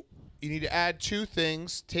 So you need to add two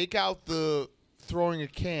things. Take out the throwing a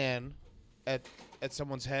can at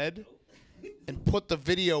someone's head, and put the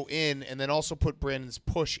video in, and then also put Brandon's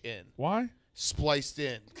push in, Why? spliced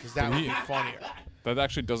in, because that would be funnier. That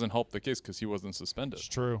actually doesn't help the case because he wasn't suspended. It's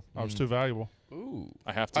true. I was too valuable.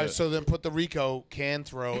 I have to. All right, so then put the Rico can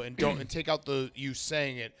throw and don't and take out the you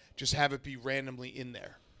saying it. Just have it be randomly in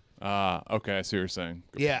there. Okay, I see what you're saying.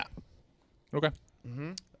 Yeah. Okay.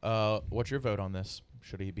 What's your vote on this?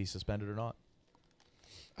 Should he be suspended or not?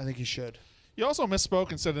 I think he should. You also misspoke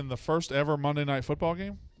and said in the first ever Monday Night Football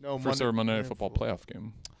game. No, First ever Monday Night Football playoff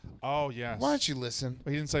game. Oh yes. Why don't you listen?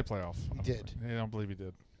 He didn't say playoff. He did. I don't believe he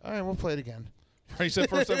did. All right, we'll play it again. He said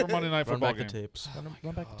first ever Monday Night Run Football back game. the tapes.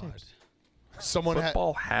 Run back the tapes. Someone had.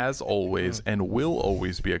 Football has always and will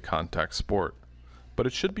always be a contact sport, but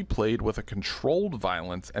it should be played with a controlled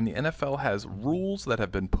violence, and the NFL has rules that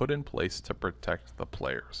have been put in place to protect the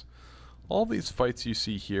players. All these fights you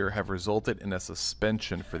see here have resulted in a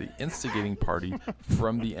suspension for the instigating party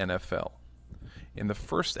from the NFL. In the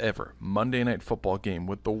first ever Monday Night Football game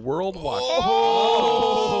with the world watching.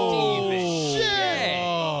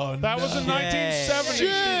 That was in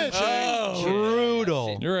 1970.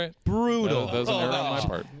 Brutal. You're right. Brutal. That was an error on my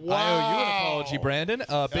part. I owe you an apology, Brandon. Big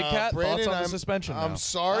Cat, Brandon, thoughts on the suspension I'm now?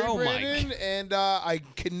 sorry, Oh, my Brandon, and I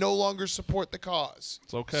can no longer support the cause.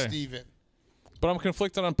 It's okay. Steven. But I'm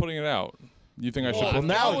conflicted on putting it out. You think I should? Well,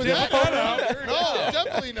 now No,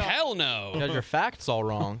 definitely not. Hell no. You got your facts all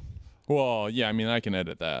wrong. Well, yeah. I mean, I can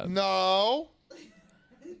edit that. No.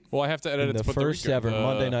 Well, I have to edit In it to the put first the ever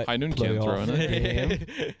Monday night High Noon can throw in it.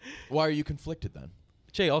 game. Why are you conflicted then?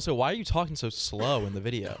 Jay, also, why are you talking so slow in the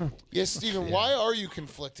video? Yes, Steven, why are you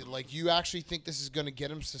conflicted? Like, you actually think this is going to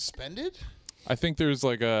get him suspended? I think there's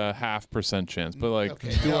like a 0.5% chance, but like,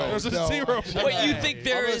 Okay, no, There's a no. 0%. Wait, you think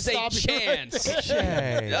there gonna is a stop you right chance?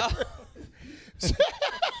 Jay.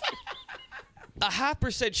 A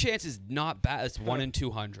 0.5% chance is not bad. It's 1 in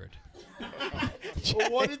 200. A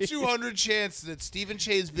 1 in 200 chance that Stephen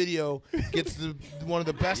Che's video gets one of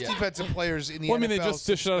the best defensive players in the well, I NFL. mean, they just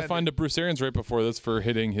dished out a suspended. fine to Bruce Arians right before this for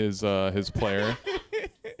hitting his player.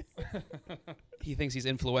 He thinks he's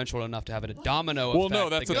influential enough to have a domino Well, effect. no,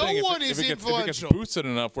 that's the that thing. No If one it- is if it gets influential. boosted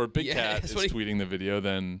enough where Big Yeah, Cat that's is what he- tweeting the video,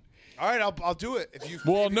 then All right, I'll do it. If you.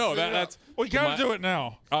 well, if you no, figure it out. that's We got to do it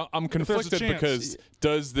now. I'm there's a conflicted chance. because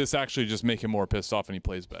does this actually just make him more pissed off and he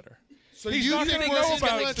plays better? So He's you not think gonna we're know This is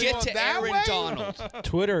going to influential get to that Aaron way? Donald.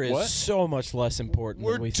 Twitter is What? so much less important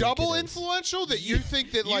We're than we double think it is. influential that you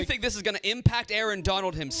think that You like. think this is going to impact Aaron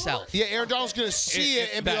Donald himself? Yeah, Aaron Donald's gonna see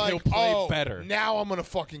it and be that like, he'll play "Oh, better." now I'm gonna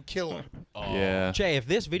fucking kill him." Yeah. Jay, if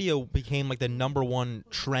this video became like the #1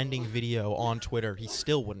 trending video on Twitter, he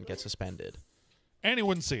still wouldn't get suspended, And he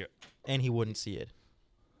wouldn't see it. and he wouldn't see it.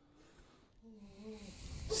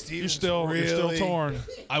 You're still torn.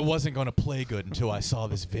 I wasn't going to play good until I saw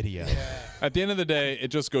this video. At the end of the day, it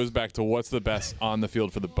just goes back to what's the best on the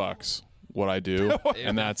field for the Bucks. What I do,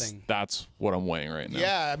 and that's what I'm weighing right now.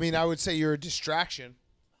 Yeah, I mean, I would say you're a distraction.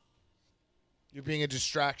 You're being a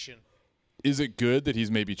distraction. Is it good that he's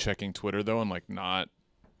maybe checking Twitter though and like not?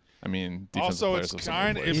 I mean, defensive Also, players it's have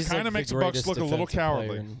kind some it ways. He's kind like of the makes the Bucks greatest look a little defensive player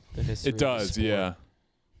cowardly. in the history It of the does, sport. yeah.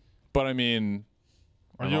 But I mean,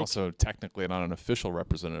 I'm you- also technically not an official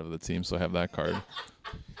representative of the team, so I have that card.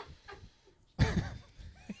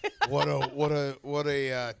 What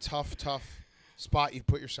a tough spot you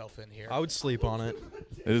put yourself in here. I would sleep on it.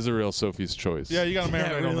 It is a real Sophie's choice. Yeah, you got to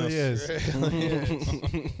marinate on this.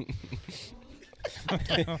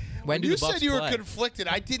 When do you the Bucks said you were play? conflicted.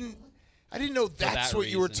 I didn't know that's that what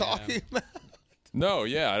you were reason, yeah. talking about. No,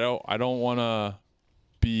 yeah, I don't want to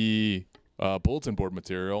be bulletin board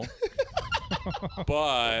material.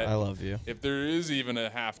 But I love you. if there is even a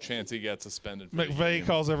half chance he gets suspended, for the McVay game,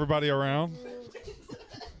 calls everybody around.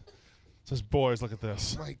 Says, boys, look at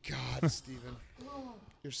this. My God, Steven.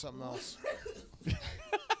 You're something else.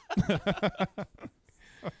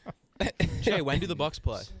 Jay, when do the Bucks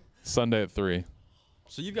play? Sunday at 3.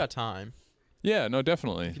 So you've got time. Yeah, no,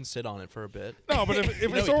 definitely. You can sit on it for a bit. No, but if No, it's he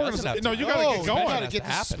doesn't organized, have no, time. you got to get You going. gotta has get to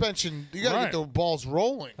the happen. suspension. You gotta Right. get the balls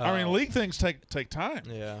rolling. I mean, league things take time.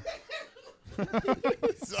 Yeah.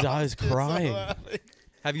 Guy's crying.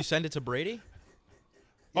 Have you sent it to Brady?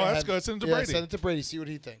 Oh, that's good. Send it to yeah, Brady. send it to Brady. See what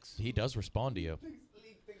he thinks. He does respond to you.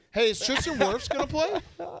 Hey, is Tristan Wirfs gonna play?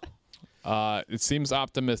 It seems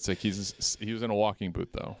optimistic. He was in a walking boot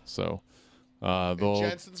though, so they'll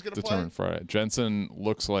Jensen's gonna determine play? Friday. Jensen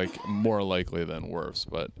looks like more likely than Wirfs,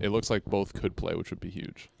 but it looks like both could play, which would be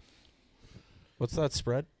huge. What's that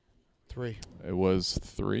spread? 3. It was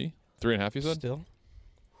 3.5. You said Still?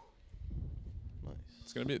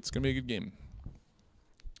 it's gonna be a good game.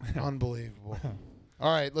 Unbelievable.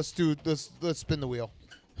 All right, let's spin the wheel.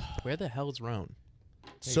 Where the hell is Rone?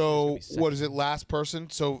 So be what is it? Last person.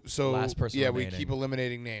 So Last person Yeah, remaining. we keep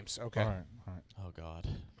eliminating names. Okay. All right, all right. Oh, God.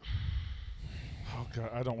 Oh, God,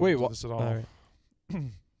 I don't Wait, want to do what? this at all. All right.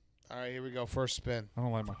 All right, here we go. First spin. I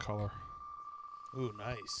don't like my color. Ooh,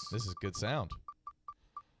 nice. This is good sound.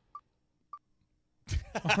 Hey,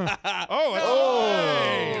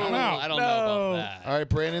 I'm out. I don't know about that. All right,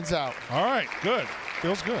 Brandon's out. All right, good.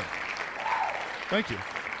 Feels good. Thank you.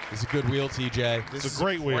 It's a good wheel, TJ. This It's a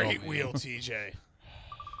great wheel. Great wheel, TJ.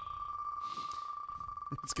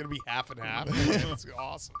 It's gonna be half and half. It's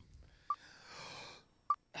awesome.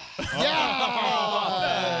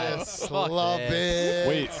 Yes, love it.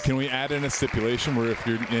 Wait, can we add in a stipulation where if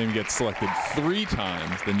your name gets selected 3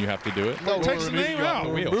 times, then you have to do it? No, It takes the name out.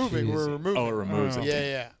 We're removing. We're removing. Oh, it removes it.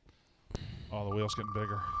 Yeah. Oh, the wheel's getting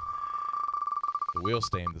bigger. The wheel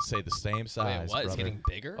stay the same size. Wait, what? It's brother. getting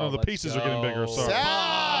bigger? Oh, the pieces are getting bigger. Sorry.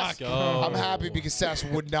 Sass! go. I'm happy because Sass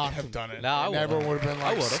would not have done it. No, I and would've. everyone would have been I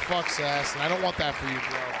like, would've. fuck Sass. And I don't want that for you,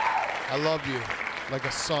 bro. I love you like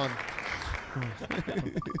a son.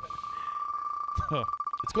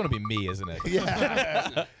 It's going to be me, isn't it?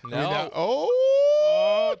 Yeah. No.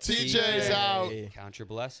 Oh, TJ's out. Count your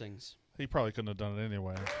blessings. He probably couldn't have done it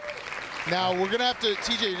anyway. Now, we're going to have to,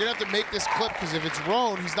 TJ, you're going to have to make this clip because if it's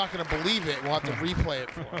Rone, he's not going to believe it. We'll have to replay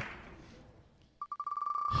it for him.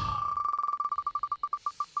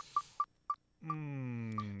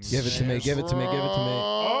 Give it to me. Give it to me. Give it to me.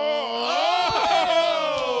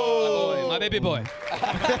 Oh! My boy, my baby boy.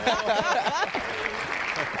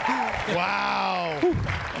 Wow.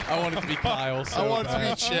 I want it to be Kyle. So I want it to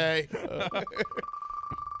bad. be Che.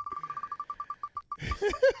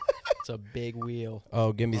 It's a big wheel.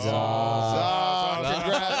 Oh, give me Zah. Zah,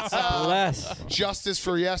 congrats, Zah. Bless. Justice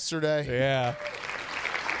for yesterday. Yeah.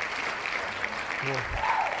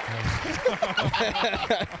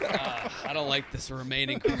 I don't like this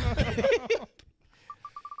remaining.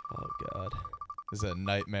 Oh God. This is a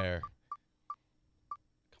nightmare.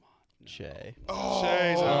 Che. Shay's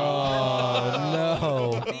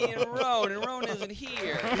Oh no. Me and Rone isn't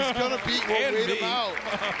here. He's gonna beat. We'll And wait me. him out.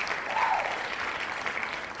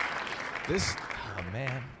 This. Oh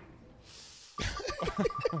man.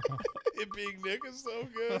 It being Nick is so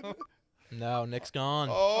good. No, Nick's gone.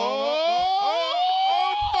 Oh,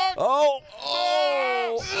 fuck. Oh.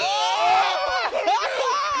 Oh.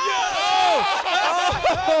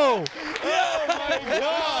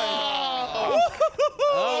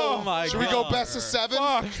 Oh my Should god. we go best of 7?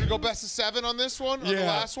 Should we go best of 7 on this one? On the Yeah.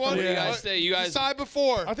 last one? What do you Yeah. guys say? You guys. Decide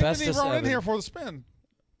before. I think Best we need of Ron in 7. here for the spin.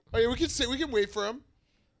 Oh yeah, we can wait for him.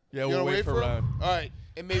 Yeah, You we'll wanna wait for him? Ron. All right,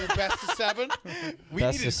 and maybe best of 7. We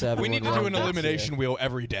Best need of 7 We need to when do Ron an gets elimination here. wheel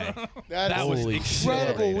every day. That was Holy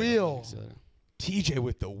incredible shit. wheel. TJ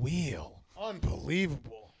with the wheel.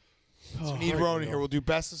 Unbelievable. So we need Rone here. We'll do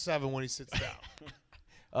best of 7 when he sits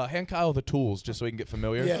down. Hand Kyle the tools just so we can get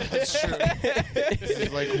familiar. Yeah, that's true. This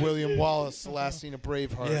is like William Wallace, the last scene of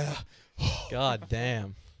Braveheart. Yeah. God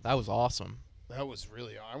damn. That was awesome. That was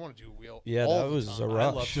really. I want to do a wheel. Yeah, all that the was time. a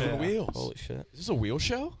rush. love doing wheels. Holy shit. Is this a wheel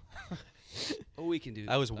show? Oh, we can do.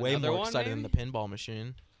 I was way another more one, excited maybe? than the pinball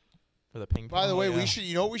machine. For the ping pong. By the way, yeah. we should.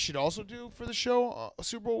 You know what we should also do for the show,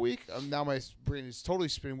 Super Bowl week. Now my brain is totally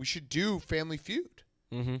spinning. We should do Family Feud.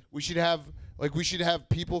 Mm-hmm. We should have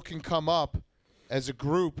people can come up as a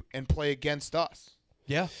group and play against us.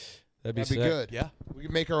 Yeah. That'd be That'd be sick. good. Yeah. We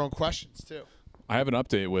can make our own questions too. I have an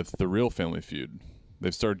update with the real Family Feud.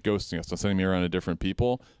 They've started ghosting us and sending me around to different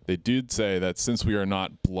people. They did say that since we are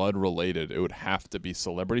not blood related, it would have to be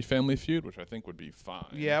Celebrity Family Feud, which I think would be fine.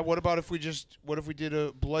 Yeah. What about if we did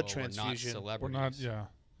a blood Oh, we're not transfusion? We're not. Yeah.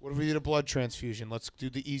 What if we did a blood transfusion? Let's do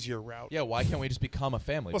the easier route. Yeah, why can't we just become a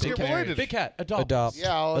family? Let's Big get cat, related. Big cat, adopt. Adopt.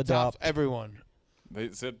 Yeah, I'll adopt everyone. They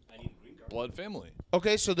said blood family.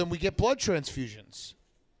 Okay, so then we get blood transfusions.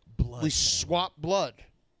 Blood. We swap blood.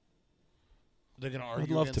 They're gonna argue. I'd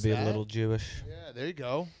love to against be that? a little Jewish. Yeah, there you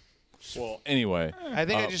go. Well, anyway. I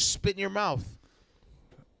think I just spit in your mouth.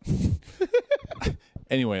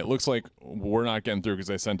 Anyway, it looks like we're not getting through because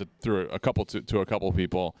I sent it through a couple to a couple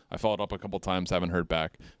people. I followed up a couple times, haven't heard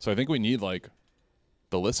back. So I think we need like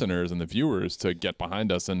the listeners and the viewers to get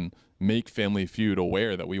behind us and make Family Feud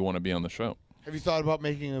aware that we want to be on the show. Have you thought about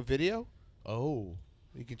making a video? Oh.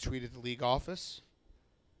 You can tweet at the league office.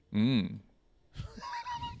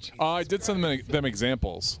 I did send them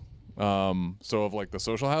examples, so of like the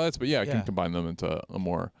social highlights. But yeah, I Yeah. can combine them into a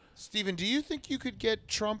more. Steven, do you think you could get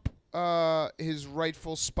Trump his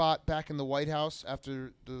rightful spot back in the White House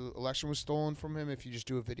after the election was stolen from him if you just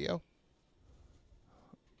do a video?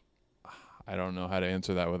 I don't know how to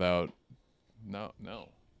answer that without. No.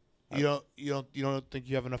 You don't think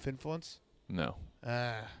you have enough influence? No.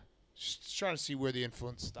 Just trying to see where the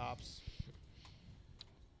influence stops.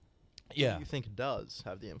 Yeah. You think it does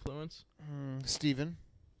have the influence? Steven,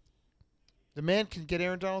 the man can get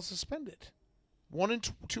Aaron Donald suspended. 1 in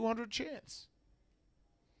 200 chance.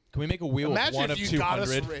 Can we make a wheel Imagine of 1 if of you got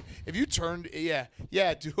us, 200? if you turned,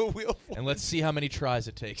 do a wheel. And let's see how many tries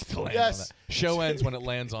it takes to land Yes. on that. Show ends when it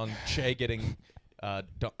lands on Che getting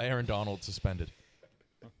Aaron Donald suspended.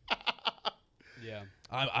 Yeah.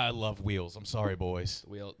 I love wheels. I'm sorry, boys.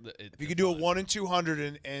 If you could do a 1 in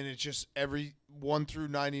 200 and it's just every 1 through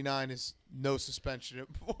 99 is no suspension.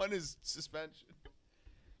 1 is suspension.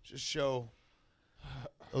 Just show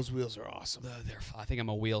those wheels are awesome. I think I'm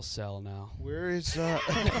a wheel cell now. Where is He's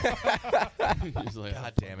like,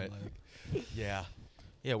 God damn it. Yeah.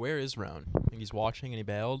 Yeah, where is Rone? Think he's watching and he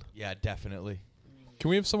bailed? Yeah, definitely. Can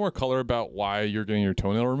we have some more color about why you're getting your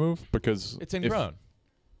toenail removed? Because It's ingrown.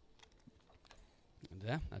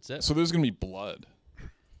 Yeah, that's it. So there's gonna be blood.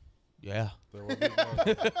 Yeah.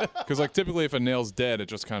 Because like typically, if a nail's dead, it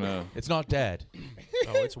just kind of. It's not dead.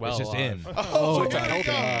 Oh, it's well It's just alive. in. Oh, it's a healthy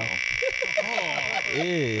nail.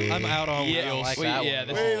 Ew. I'm out on Yeah, wheels. like Wait, that yeah, one.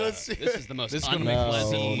 this Wait, is- let's see. This is the most This is gonna be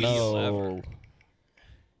unpleasant fun. wheel ever. No.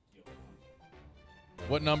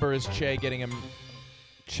 What number is Che getting him?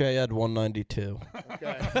 Che had 192.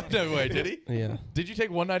 No way, did he? Yeah. Did you take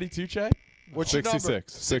 192, Che? What's your number?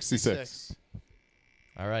 66. 66.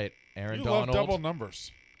 All right, Aaron You love Donald. double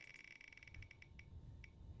numbers.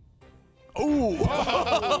 All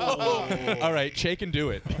right, Che can do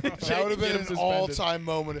it. That would have been an all-time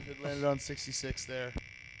moment if it landed on 66 there.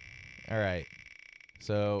 All right.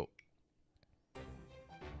 So. All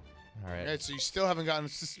All right. right, so you still haven't gotten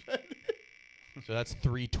suspended. So that's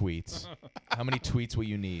 3 tweets. How many tweets will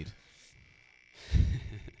you need?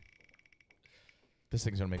 This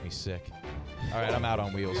thing's gonna make me sick. All right, I'm out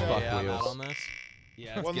on wheels. Fuck I'm out wheels. on this.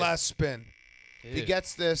 Yeah. One last spin. If he Dude.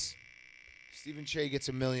 gets this, Stephen Che gets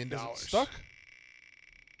 $1 million. Stuck?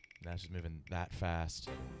 That's just moving that fast.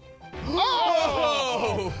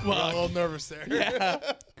 Oh! I got a little nervous there.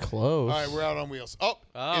 Close. All right, we're out on wheels. Oh,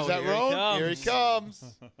 Oh, is that here he Rone? Here he comes.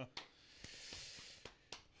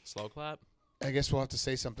 Slow clap. I guess we'll have to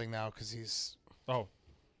say something now because he's. Oh.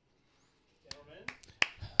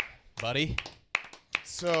 Buddy.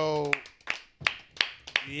 So.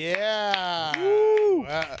 Yeah.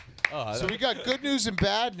 So we got good news and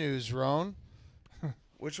bad news, Rone.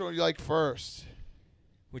 Which one would you like first?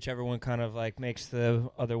 Whichever one kind of like makes the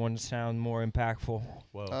other one sound more impactful.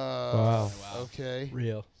 Whoa. Wow. Okay.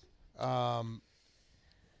 Real.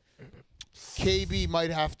 KB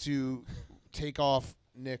might have to take off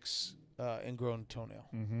Nick's ingrown toenail.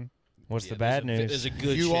 Mm-hmm. What's Yeah, the bad there's news? a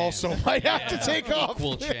good You chance. also might have to Yeah. take off.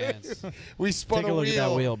 Equal chance. We spun Take a look at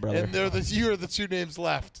that wheel, brother. and you are the 2 names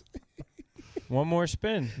left. One more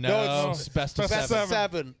spin. No, it's best of Best 7. of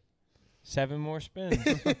 7. 7 more spins.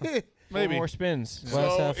 Maybe. 4 more spins. Glass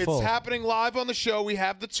So half it's full. happening live on the show. We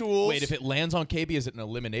have the tools. Wait, if it lands on KB, is it an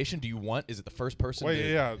elimination? Do you want? Is it the first person? Wait, to,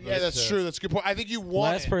 yeah. yeah, that's true. That's a good point. I think you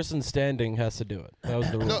want Last it. person standing has to do it. That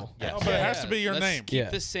was the rule. No, Yes. Oh, but it has to be your Let's name. Keep Yeah.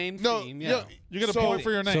 the same no, theme. no. Yeah. You get a So- point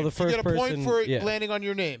for your name. So the You first get a point person, for it yeah. landing on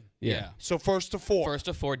your name. Yeah. So first to 4. First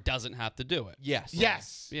to 4 doesn't have to do it. Yes.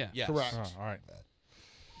 Yes. Yeah. Yes. Correct. Oh, all right.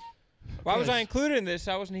 Why was I included in this?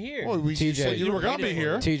 I wasn't here. Oh, you TJ, said You were going to be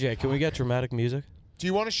here. TJ, can we get dramatic music? Do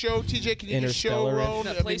you want to show TJ? Can you just show Interstellar. Rone?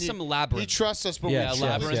 No, I play mean, some he Labyrinth. trusts us, but Yeah, we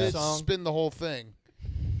Labyrinth did song. spin the whole thing.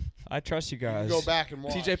 I trust you guys. Go back and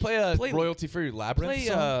watch. TJ, play a Play- royalty-free Labyrinth Play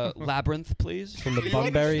song. Labyrinth, please. From the You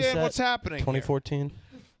Bunbury understand set, what's happening here. 2014.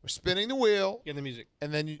 We're spinning the wheel, Get the music.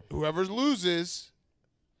 and then whoever loses,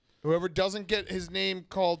 whoever doesn't get his name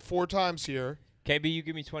called 4 times here. KB, you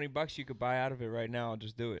give me $20, you could buy out of it right now. I'll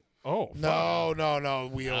just do it. Oh, fuck. No.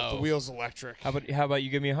 Wheel. No. The wheel's electric. How about you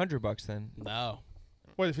give me $100 then? No.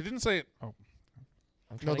 Wait, if you didn't say it. Oh.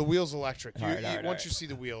 I'm No, trying the wheel's electric. All right, all right, Once all right. you see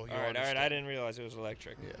the wheel, you All right. understand. I didn't realize it was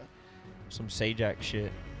electric. Yeah. Some Sajak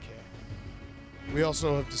shit. We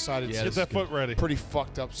also have decided Yeah, Get that foot ready. pretty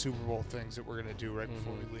fucked up Super Bowl things that we're gonna do right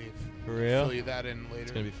before we leave. For real? Fill you that in later.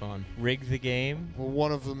 It's gonna be fun. Rig the game. Well,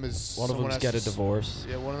 one of them is One of someone them's has get a to divorce.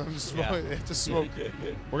 Yeah, one of them is smoke, have to smoke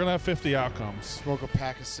We're going to have 50 outcomes. smoke a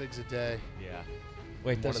pack of cigs a day. Yeah.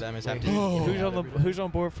 Wait, One of them is wait, have to. who's on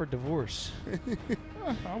board for divorce?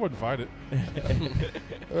 I wouldn't fight it.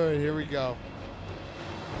 All right, here we go.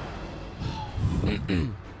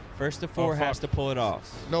 First to 4 has to pull it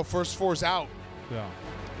off. No, first 4's out. Yeah.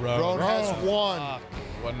 Rone has 1.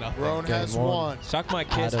 1-0. Rone has Game 1. one. Suck my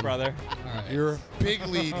kiss, Adam. brother. All right. You're a big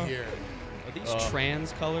lead here. Are these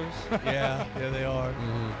trans colors? Yeah, they are.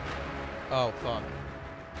 Oh fuck.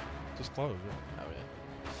 Just close.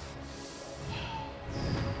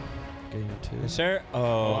 Game 2. Yes, sir.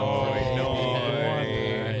 Oh,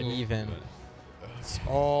 no. Even. It's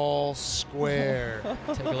all square.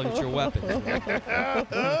 Take a look at your weapons.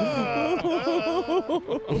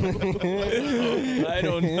 I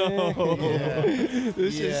don't know. Yeah. This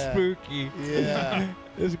is Yeah. spooky. Yeah.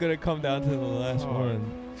 This is gonna come down to the last one.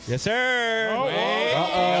 Yes, sir. Oh, Wait.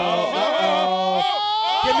 Uh-oh.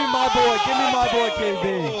 Give me my boy. Give me my boy,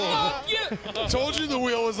 KB. Told you the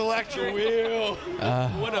wheel was electric.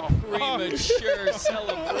 What a premature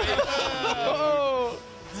celebration.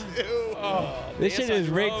 This shit is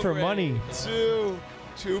rigged for money. 2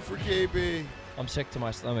 for KB. I'm sick to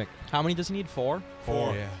my stomach. How many does he need? 4.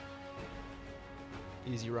 4. Yeah.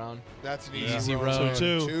 Easy round. That's an Yeah. easy Easy round. round.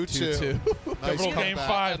 2-2. 2-2. Nice Pivotal game comeback.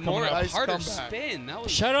 5 More coming a up. Nice harder comeback. spin. That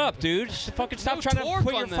was Shut up, dude. Just fucking stop No trying to torque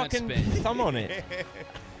put your on that fucking spin. thumb on it.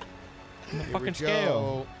 Here we Fucking go.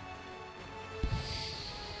 scale.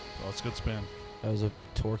 Oh, it's a good spin. That was a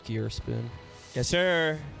torquier spin. Yes,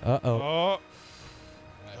 sir. Uh-oh. Oh,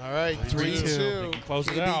 All right, 3-2. We can close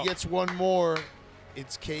it KB out. gets 1 more.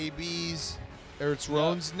 It's KB's, or it's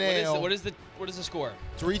Rone's nail. What is the score?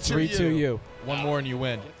 3-2. 3-2 you. One more and you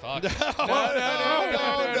win. Fuck.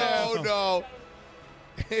 No.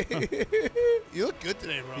 You look good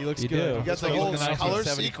today, Rone. He looks You good. do. You got Looks the like he's whole in color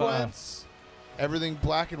 1975. sequence. Everything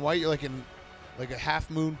black and white. You're like in like a half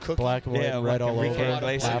moon cookie. Black and white, Yeah, red like all a over. Rick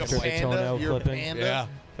Glaze. Like a After the panda. toenail You're a clipping. panda. Yeah.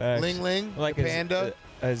 Facts. Ling Ling. Like the panda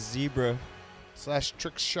a zebra. /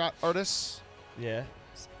 trick shot artist. Yeah.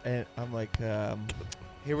 And I'm like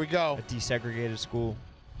Here we go. a desegregated school.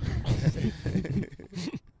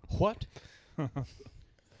 What?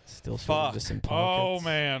 Still Fuck. this in Oh pockets.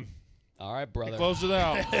 man. All right, brother. Close it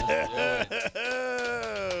out.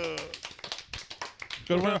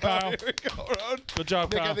 Good win, Kyle. Here we go, Ron. Good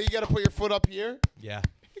job, Nick, I Kyle. think you got to put your foot up here. Yeah.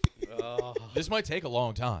 This might take a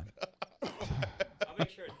long time. I'll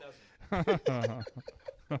make sure it doesn't.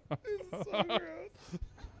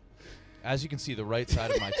 As you can see, the right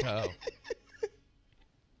side of my toe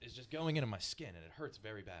is just going into my skin, and it hurts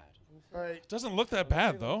very bad. All right. Doesn't look that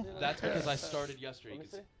bad though. That's because I started yesterday. You can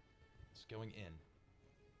see it's going in.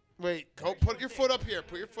 Wait, go put your foot up here.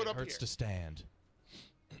 Put your foot It up hurts here. to stand.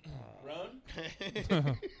 Rone?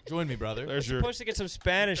 Join me, brother. There's your. Supposed to get some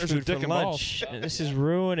Spanish There's your food dick for and lunch. This is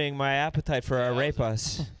ruining my appetite for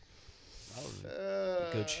arepas.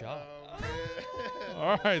 Good shot.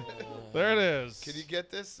 All right, there it is. Can you get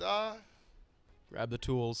this? Grab the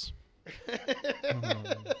tools. This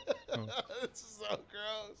is so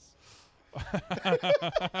gross.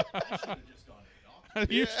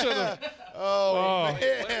 You should have. Oh, Oh.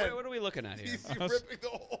 man. Wait, what are we looking at here? He's ripping the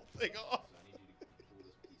whole thing off.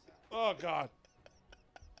 Oh God.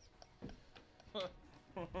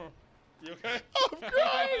 You okay? I'm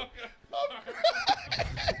crying. I'm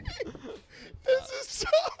crying. This is so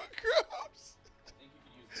gross.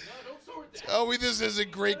 Tell me this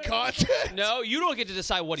isn't great content. No, you don't get to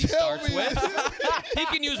decide what he Tell starts me with. this- He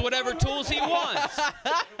can use whatever tools he wants.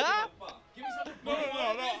 No.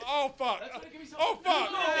 Oh fuck. Oh fuck.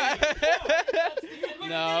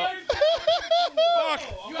 No.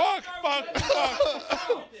 Fuck.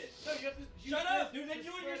 Shut up, dude. Then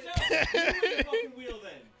do it yourself. You do the fucking wheel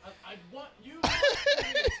then. I want you.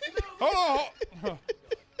 Hold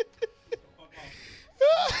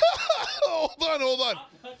on. Hold on.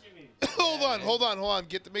 Stop touching me. Hold on.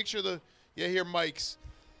 Make sure the here mics.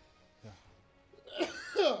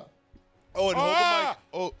 Oh, and hold the mic.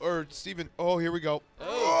 Oh, or Steven. Oh, here we go. Stop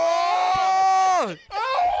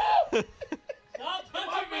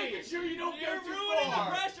touching me. Making sure you don't You're ruining the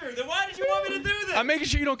pressure. Then why did you want me to do this? I'm making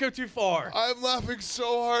sure you don't go too far. I'm laughing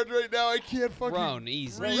so hard right now. I can't fucking. Rone,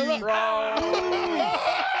 easy. breathe. Wait,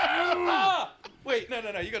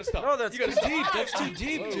 no. You gotta stop. No, that's you gotta too stop. deep. That's too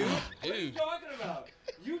deep, dude. Dude. What are you talking about?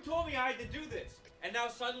 You told me I had to do this, and now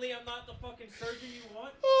suddenly I'm not the fucking surgeon you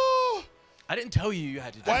want? Oh. I didn't tell you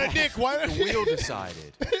had to do Why, it. Nick? Why The don't wheel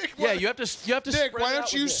decided. Nick, Yeah, why- you have to. Nick, spread why it don't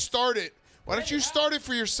out you with this. start it? Why don't you start it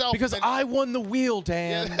for yourself? Because and then- I won the wheel,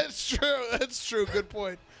 Yeah, Dan. that's true. That's true. Good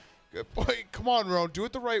point. Good point. Come on, Rone. Do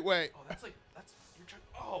it the right way. Oh, that's like that's. You're trying,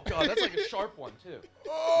 oh God, that's like a sharp one too.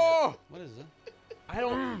 Oh. What is it? I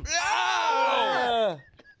don't.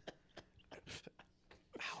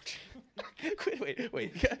 Ouch.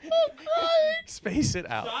 Wait. I'm crying. Space it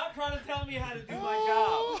out. Stop trying to tell me how to do my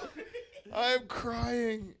job. I'm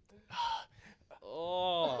crying.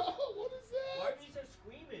 Oh. What is that? Why are you so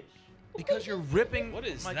squeamish? Because you're ripping. What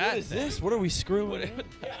is my that What is thing? this? What are we screwing? What- with?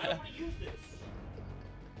 Yeah, I don't want to use this.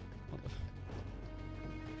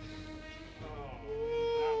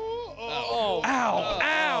 Oh.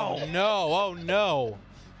 Ow! No, oh no.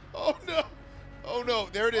 Oh no. Oh no.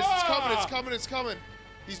 There it is. It's coming. It's coming. It's coming.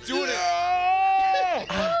 He's doing it.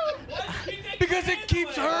 Because it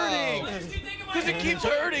keeps hurting. Because It keeps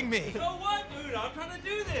hurting me. So what, dude? I'm trying to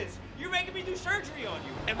do this. You're making me do surgery on you.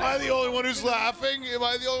 Am I the only one who's laughing? Am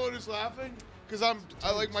I the only one who's laughing? Because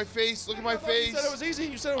I like my face. Look at my face. You said it was easy.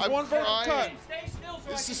 You said it was I'm one vertical crying. cut. Stay still so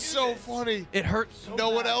This I is can so do this. funny. It hurts. No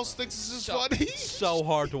one else thinks this is funny. So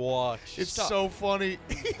hard to watch. It's so funny.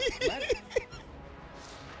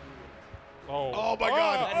 Oh my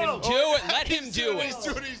God. Let him do it. Let him do He's it.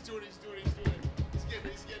 doing it. He's getting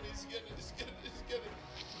it. He's getting it.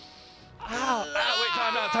 Ow! Wait,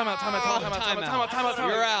 time out. You're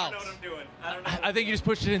I out. know what I'm doing. I don't know. I think you just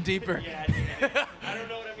pushed it in deeper. Yeah, I don't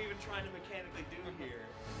know what I'm even trying to mechanically do here.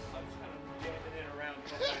 I'm just kind of jamming it around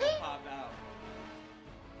so I can pop out.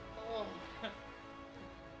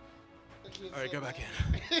 All right, go back in.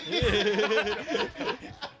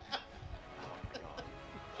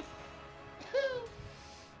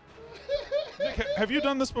 Nick, have you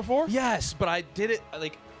done this before? Yes, but I did it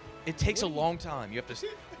like. It takes a long time. You have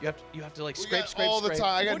to like We scrape, got scrape, all the scrape.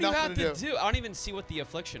 time. I got What do you nothing have to to do. do? I don't even see what the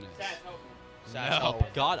affliction is. Oh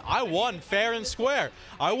God, I won fair and square.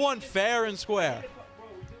 I won fair and square.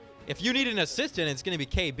 If you need an assistant, it's going to be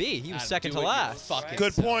KB. He was second Do to it, you last. fucking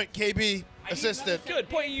Good son. point, KB. Assistant. Good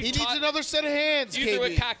point. You He needs taught- another set of hands, You threw a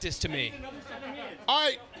KB. cactus to me. All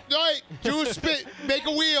right. Do a spit. Make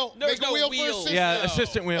a wheel. There's Make a no wheel wheel. for assistant. Yeah,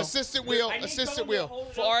 assistant wheel. Assistant wheel. Assistant wheel.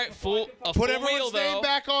 All right, full a Put full everyone's wheel name though.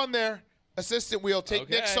 back on there. Assistant wheel. Take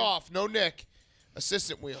Okay. Nick's off. No Nick.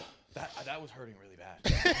 Assistant wheel. That was hurting really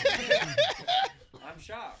bad. I'm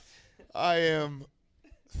shocked. I am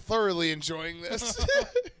thoroughly enjoying this.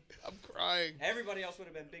 I'm crying. Everybody else would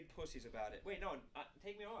have been big pussies about it. Wait, no,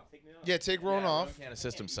 take me off. Take me off. Yeah, take Rone off. Rone can't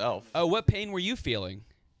assist himself. Oh, what pain were you feeling?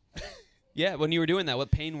 Yeah, when you were doing that,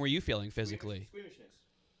 what pain were you feeling physically?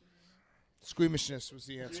 Squeamishness was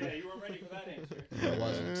the answer. Yeah, you weren't ready for that answer. I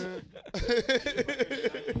wasn't.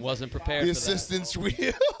 Wasn't prepared The for that. assistant's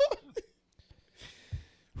wheel.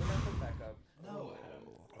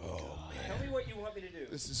 Tell me what you want me to do.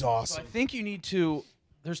 This is So I awesome. think you need to.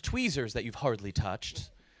 There's tweezers that you've hardly touched.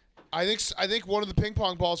 I think one of the ping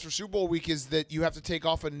pong balls for Super Bowl week is that you have to take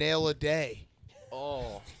off a nail a day.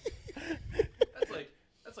 Oh.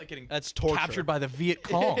 That's like getting torture. captured by the Viet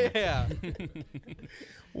Cong. Yeah.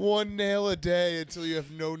 One nail a day until you have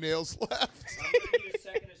no nails left. I'm gonna need a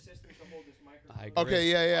second assistant to hold this microphone. I agree. Okay,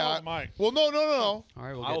 yeah. Oh, Mike. Well, no. All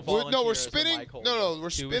right, we'll I will get volunteer No, we're as the spinning. mic holder. No, we're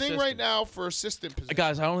Two spinning right assistants. now for assistant position.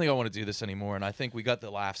 Guys, I don't think I want to do this anymore, and I think we got the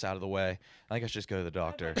laughs out of the way. I think I should just go to the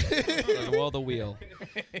doctor. well the wheel.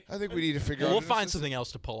 I think we need to figure out. We'll an find assistant. something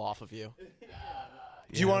else to pull off of you.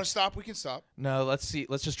 Do you want to stop? We can stop No, let's see.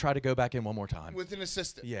 Let's just try to go back in one more time. with an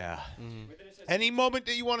assistant. Yeah. Any moment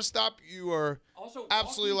that you want to stop, you are Also,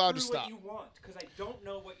 absolutely walk allowed me to through stop. What you want, because I don't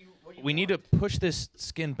know what you We need to push this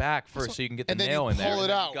skin back first so you can get the And then nail you in there. pull it and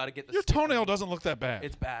then out. You got to get the Your skin. toenail doesn't look that bad.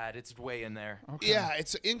 It's bad. It's way in there. Yeah,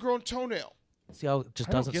 it's an ingrown toenail. See how it just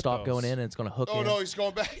I don't doesn't get stop going those. in and it's going to hook Oh in? no, he's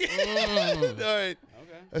going back. All right.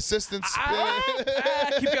 Assistant spin.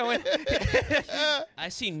 Keep going. I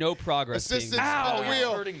see no progress being Assistant made. spin the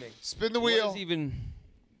wheel. hurting me. Spin the What wheel. is even?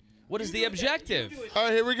 What is the objective? All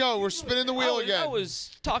right, here we go. We're spinning the wheel I again.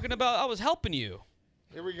 was talking about. I was helping you.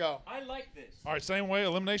 Here we go. I like this. All right, same way,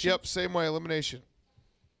 elimination? Yep, same way. Elimination.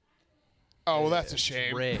 Oh, well, that's a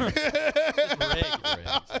shame. Rigged.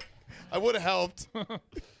 I would have helped. All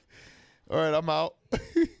right, I'm out.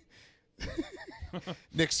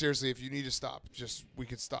 Nick, seriously, if you need to stop, we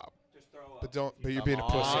could stop. Just throw up. But don't. But you're being a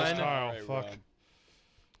pussy. Style, fuck.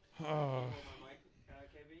 Oh.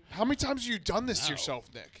 How many times have you done this to yourself,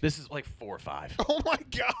 Nick? This is like 4 or 5. Oh my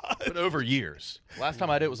God. But over years. Last time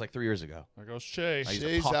I did it was like 3 years ago. There goes Shay. I used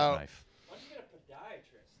Shay's a pocket out. knife. Why don't you get a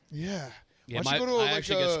podiatrist? Yeah. Yeah, Why don't you go to I like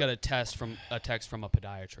actually just got a text from a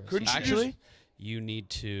podiatrist. Couldn't you Actually? You need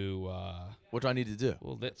to. What do I need to do?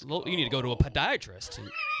 Well, you need to go to a podiatrist and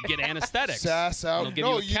get anesthetics. Sass out. They'll give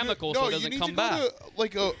no, you a chemical so it doesn't you need come to back. go to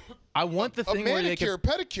like a I want the thing where they manicure,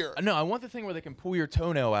 can. pedicure. No, I want the thing where they can pull your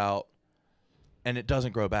toenail out, and it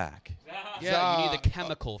doesn't grow back. Yeah, you need the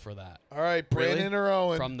chemical for that All right, Brandon or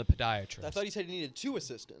Owen. from the podiatrist. I thought you said you needed 2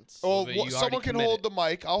 assistants. Oh, but you already someone can committed. hold the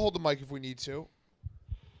mic. I'll hold the mic if we need to.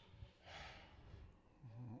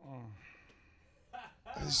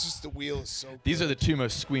 It's just the wheel is so good. These are the 2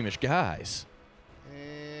 most squeamish guys.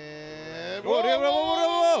 And Whoa, whoa,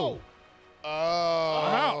 whoa, whoa, Oh,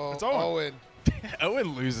 out. It's Owen.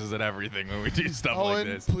 Owen loses at everything when we do stuff Owen, like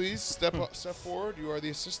this. please step forward. You are the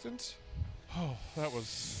assistant. Oh, that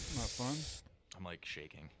was not fun. I'm like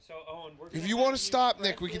shaking. So, Owen, we're If gonna you have want to stop, press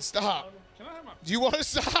Nick, we can this stop. down. Can I have my... Do you want to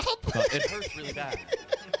stop? It hurts really bad.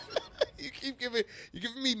 You're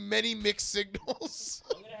giving me many mixed signals.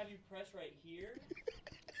 I'm gonna have you press right here.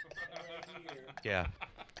 And right here. Yeah.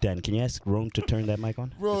 Dan, can you ask Rome to turn that mic on?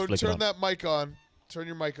 Just Rone, flick it turn on. that mic on. Turn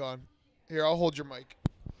your mic on. Here, I'll hold your mic.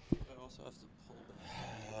 I also have to pull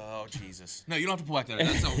Oh, Jesus. No, you don't have to pull back there.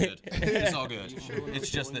 That's all good. It's all good. It's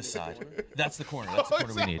just this side. That's the corner. That's the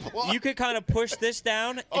corner we need. You could kind of push this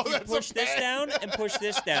down. If Oh, you that's a push this pen. down and push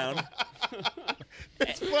this down,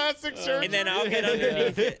 It's plastic surgery. and then I'll get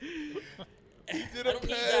underneath it. He did I a don't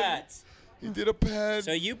need pen. that. He did a pen.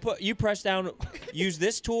 So you press down. Use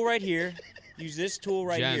this tool right here. Use this tool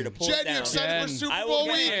right Jen. here to pull Jen, it you down. excited for Jen. Super I Bowl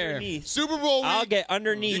will get week? underneath. Super Bowl week. I'll get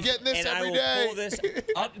underneath. You're getting this and every I will day. pull this.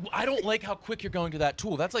 I don't like how quick you're going to that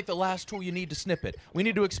tool. That's like the last tool you need to snip it. We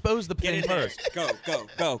need to expose the Get thing in there. first.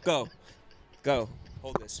 Go.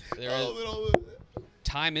 Hold this.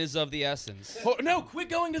 Time is of the essence. Oh, no, quit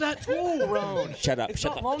going to that tool, Rone. Shut up. It's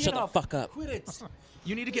Shut not the long shut the enough. fuck up. Quit it.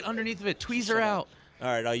 You need to get underneath of it. Tweezer out. All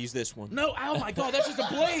right, I'll use this one. No, oh my God, that's just a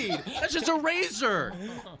blade. That's just a razor.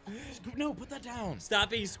 No, put that down. Stop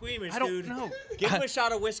being squeamish, I don't dude. know. Give him a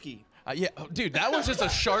shot of whiskey. Yeah, oh, dude, that was just a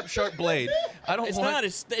sharp, sharp blade. I don't It's want. not.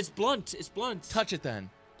 It's blunt. It's blunt. Touch it then.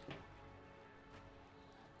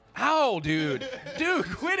 Ow, dude. Dude,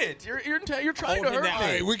 quit it. You're trying to Hold it hurt down. All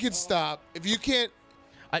right, me. we can stop. If you can't.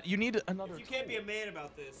 You need another. You can't be a man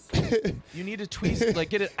about this. You need to tweeze, like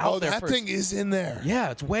get it out Oh, there that first. thing is in there.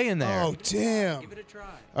 Yeah, it's way in there. Oh, damn. Give it a try.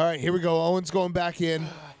 All right, here we go. Owen's going back in.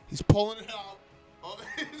 He's pulling it out. Oh,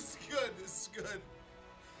 this is good. This is good.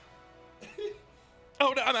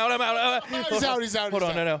 Oh, no, I'm out. He's out. He's out. Hold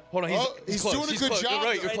he's on, out. no. Hold on. He's Oh, he's close. doing a He's good close. job. You're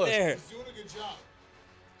right. You're Right close. there. He's doing a good job.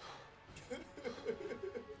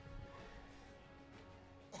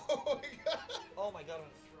 Oh my god,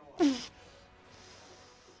 I'm gonna throw up.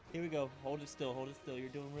 Here we go. Hold it still. Hold it still. You're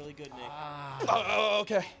doing really good, Nick. Oh,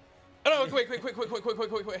 okay. Oh, no, wait.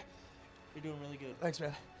 You're doing really good. Thanks,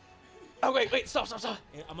 man. Oh, wait, stop.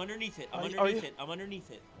 Yeah, I'm underneath it. Are I'm you- underneath it. I'm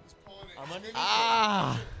underneath it. I'm underneath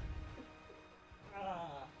Ah. it.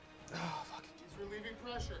 Oh, fuck. He's relieving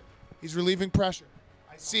pressure. He's relieving pressure.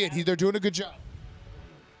 I see it. They're doing a good job.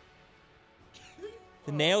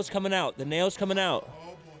 The nail's coming out. The nail's coming out.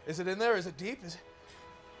 Is it in there? Is it deep? Is it...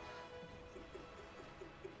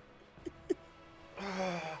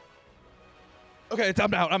 Okay,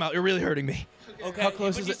 I'm out. I'm out. You're really hurting me. Okay. How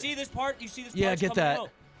close but is you it? see this part? You see this Yeah, part? get that. Out?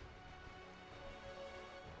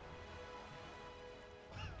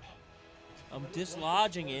 I'm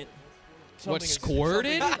dislodging it. What,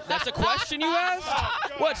 squirted? That's a question you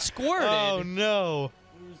asked? What, squirted? Oh no.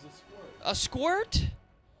 A squirt?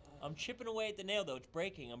 I'm chipping away at the nail, though. It's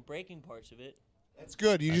breaking. I'm breaking parts of it. That's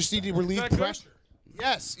good. You just need to relieve pressure.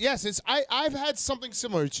 Yes. I've had something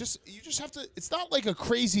similar. It's just you just have to. It's not like a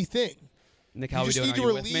crazy thing. Nick, You how we just doing? need Are to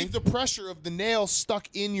you with me? relieve the pressure of the nail stuck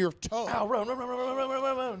in your toe. Ow, run.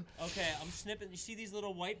 Okay, I'm snipping. You see these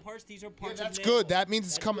little white parts? These are parts that's of nail. good. That means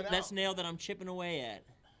it's coming out. That's nail that I'm chipping away at.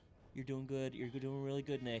 You're doing good. You're doing really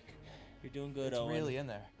good, Nick. You're doing good, Owen. Really in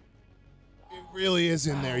there. It really is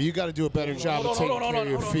in there. You got to do a better job of taking care of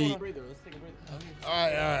your feet. All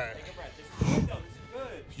right. Take a breath. This is good, though. This is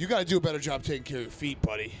good. You got to do a better job taking care of your feet,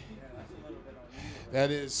 buddy.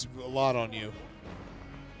 That is a lot on you.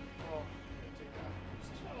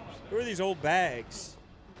 Who are these old bags?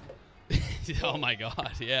 Oh my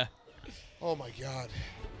God, yeah. Oh my God.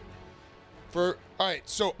 All right,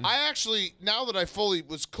 so I actually, now that I fully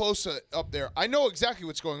was close up there, I know exactly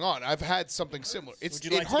what's going on. I've had something similar. Would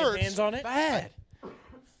you it like to hurts. get hands on it? Bad.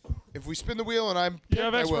 If we spin the wheel and I'm You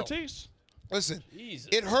have picked, I will. expertise. Listen, Jesus.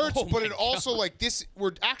 it hurts, Oh but my it also God. like this.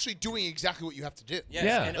 We're actually doing exactly what you have to do. Yes,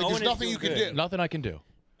 Yeah. and Like, Owen there's is nothing doing you can good. do. Nothing I can do.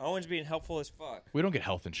 Owen's being helpful as fuck. We don't get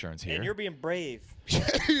health insurance here. And you're being brave.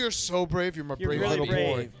 You're so brave. You're my You're brave really little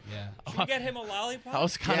brave. boy. Yeah. Should we get him a lollipop? I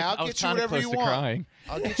was kind Yeah, of I'll get you whatever close you to want. crying.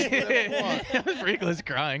 I'll get you whatever you want. I was pretty close to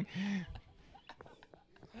crying.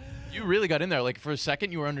 You really got in there. Like for a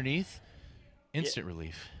second, you were underneath. Instant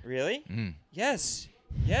relief. Really? Mm. Yes.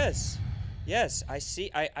 I see.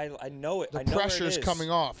 I know it. The I know where it pressure's is. coming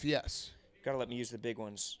off. Yes. Gotta let me use the big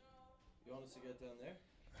ones. You want us to get down there?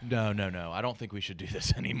 No. I don't think we should do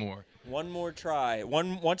this anymore. One more try.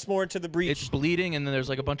 Once more into the breach. It's bleeding, and then there's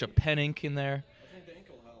like a bunch of pen ink in there. I think the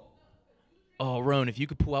ankle help. Oh, Rone, if you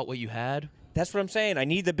could pull out what you had. That's what I'm saying. I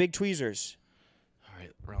need the big tweezers. All right,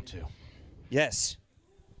 round two. Yes.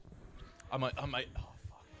 I might. Oh, fuck.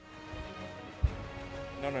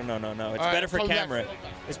 No. It's All right, better for come back. camera.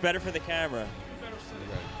 It's better for the camera.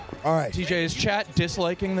 All right. TJ, is chat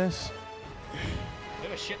disliking this? We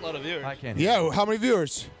have a shitload of viewers. I can't hear. Yeah. How many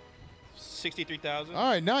viewers? 63,000. All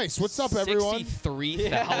right. Nice. What's up, everyone?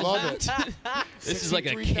 63,000. Love it. This is like a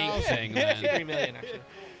 63,000. cake thing, man. 3 million, actually.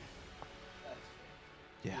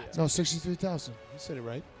 Yeah. No, 63,000. You said it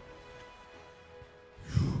right.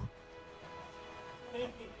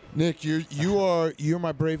 Nick, you're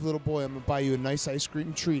my brave little boy. I'm gonna buy you a nice ice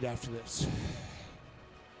cream treat after this.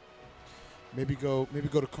 Maybe go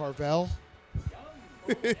to Carvel.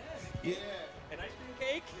 Yeah. An ice cream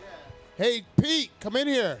cake? Hey, Pete, come in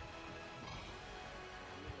here.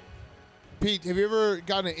 Pete, have you ever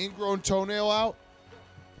gotten an ingrown toenail out?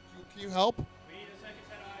 Can you help? We need a second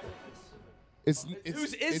set of eyes. It's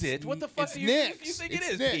Whose is it? What the fuck it's do you Nick's. think It's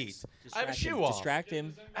it is, Nick's. Pete? I have a Distract shoe him. off. Distract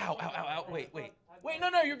him. Ow. Wait, no,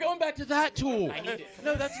 you're going back to that tool.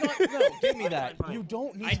 No, that's not. No, give me that. You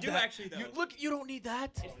don't need that. I do actually, though. You don't need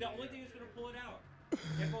that. It's the only thing that's going to pull it out.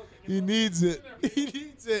 He needs it. He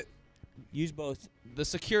needs it. Use both. The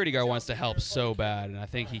security guard wants to help so bad, and I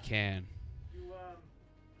think he can.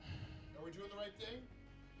 Are we doing the right thing?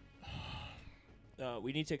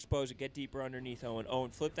 We need to expose it. Get deeper underneath, Owen.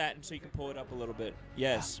 Owen, flip that so you can pull it up a little bit.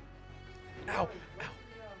 Yes. Ow.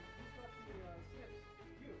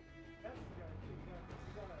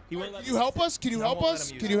 He won't let Can you help us? Can you help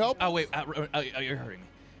us? Can you help? Oh wait, you're hurting me.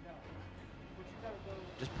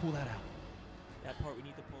 Just pull that out. that part we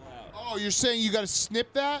need to pull out. Oh, you're saying you got to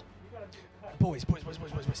snip that? Boys.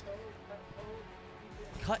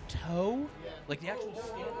 Cut toe? Like the actual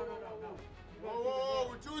skin? Whoa,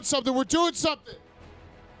 we're doing something. We're doing something.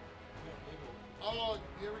 Oh,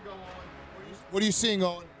 here we go, Owen. What are you seeing,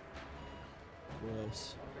 Owen?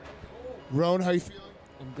 Gross. Rone, how you feeling?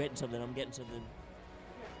 I'm getting something.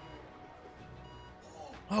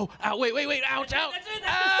 Oh, ow, wait, ouch, ouch. That's it.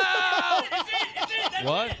 Ow! That's it.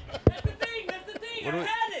 What? That's the thing. What do we- I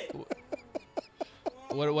had it.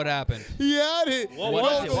 What happened? He had it. What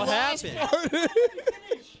was it? the What last happened? Part,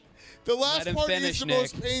 the last Let him part finish, is the Nick.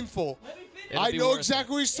 most painful. It'll I be know worth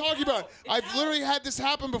exactly what he's talking about. I've literally had this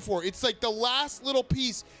happen before. It's like the last little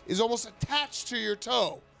piece is almost attached to your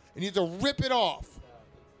toe, and you have to rip it off.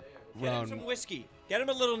 Get him some whiskey. Get him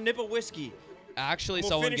a little nip of whiskey. Actually, We'll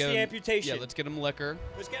someone finish give the him, amputation. Yeah, let's get him liquor.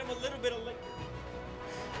 Let's get him a little bit of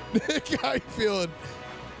liquor. Nick, how you feeling?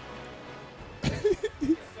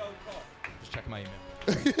 Just check my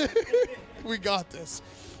email. We got this.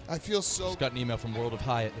 I feel so. Just got an email from World of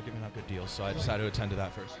Hyatt. They're giving out good deals, so I decided to attend to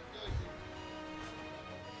that first.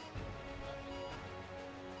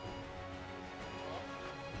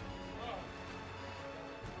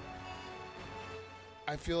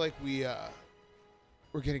 I feel like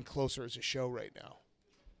we're getting closer as a show right now.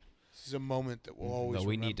 This is a moment that we'll always. No,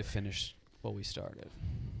 we remember. need to finish what we started.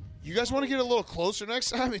 You guys want to get a little closer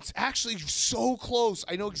next time? It's actually so close.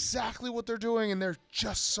 I know exactly what they're doing, and they're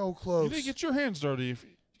just so close. You didn't get your hands dirty.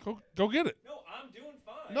 Go get it. No, I'm doing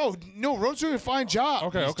fine. No, Rone's doing a fine job.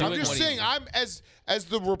 Okay. I'm just saying, I'm as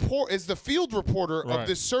the field reporter Right. of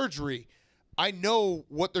this surgery, I know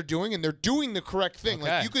what they're doing, and they're doing the correct thing. Okay.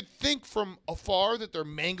 Like you could think from afar that they're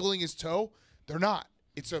mangling his toe. They're not.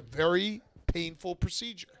 It's a very painful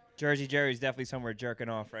procedure. Jersey Jerry's definitely somewhere jerking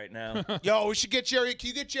off right now. Yo, we should get Jerry. Can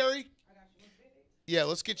you get Jerry? Yeah,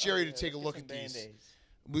 let's get Jerry to take a look at these.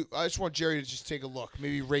 I just want Jerry to just take a look.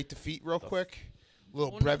 Maybe rate the feet real quick. A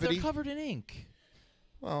little brevity. They're covered in ink.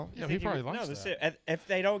 Well, Yeah, he probably likes that's that. it. If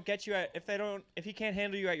they don't get you at, if he can't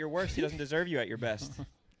handle you at your worst, he doesn't deserve you at your best.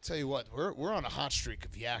 tell you what, we're on a hot streak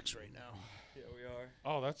of yaks right now. Yeah, we are.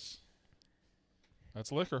 Oh, that's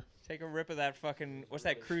liquor. Take a rip of that fucking what's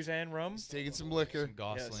that Cruzan rum? He's taking some liquor. Some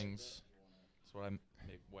Goslings. That's what I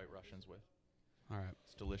make White Russians with. All right.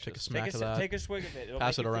 It's delicious. Take a smack of that. Take a swig of it. It'll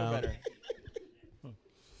Pass make it you around. Feel better.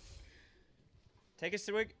 Take a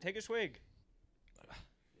swig. Take a swig.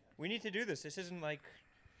 We need to do this. This isn't like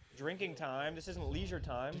drinking time. This isn't leisure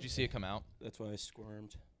time. Did you see it come out? That's why I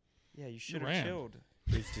squirmed. Yeah, you should have ran. chilled.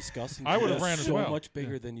 It's disgusting. I would've It's ran as so well. much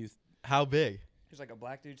bigger than you. How big? He's like a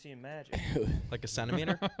black dude seeing magic. Like a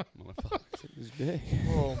centimeter? Motherfucker. It was big.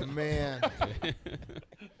 Oh man.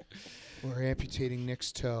 We're amputating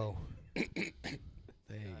Nick's toe. All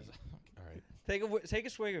right. Take a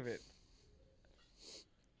swig of it.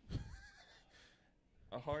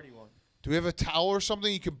 A hearty one. Do we have a towel or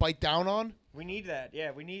something you can bite down on? We need that.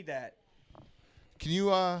 Yeah, we need that. Can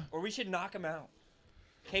you Or we should knock him out.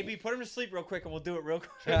 KB, put him to sleep real quick, and we'll do it real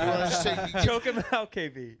quick. you wanna just Choke him out,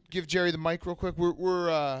 KB. give Jerry the mic real quick?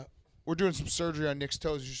 We're doing some surgery on Nick's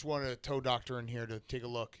toes. Just wanted a toe doctor in here to take a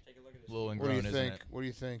look. A little What do ingrown, you isn't think? it? What do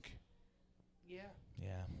you think? Yeah.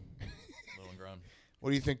 A little ingrown. What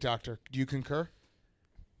do you think, doctor? Do you concur?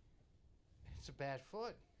 It's a bad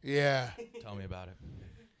foot. Yeah. Tell me about it.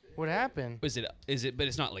 What happened? Is it? But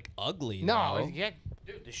it's not like ugly. No, though. yeah,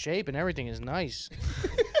 dude, the shape and everything is nice.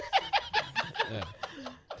 Yeah.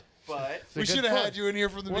 But We should have had you in here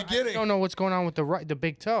from the I beginning. don't know what's going on with the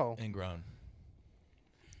big toe. Ingrown.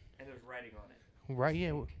 and there's writing on it. Right?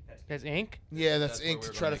 Yeah. That's ink. Yeah, that's That's where ink to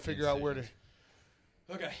we're try to gonna make figure out where to.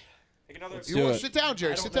 Okay. Take another. You want to sit down,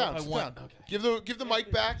 Jerry? I don't Sit know down. if I Sit want- down. okay. Give the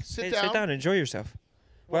mic back. Sit Hey, down. sit down. Enjoy yourself.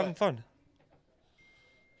 We're having fun.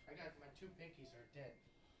 I got my two pinkies are dead.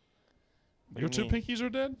 Your do two you mean? pinkies are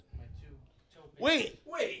dead? My two toe Wait.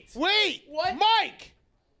 Wait. What?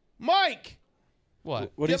 Mike.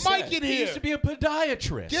 What? What Get Mike in He here. used to be a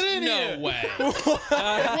podiatrist. Get in No here. way. What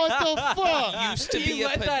the fuck? Used to He be a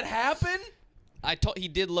let that happen? I told he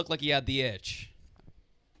did look like he had the itch.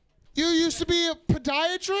 You used to be a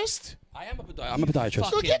podiatrist? I am I'm a podiatrist.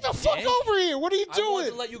 So get the fuck over here. What are you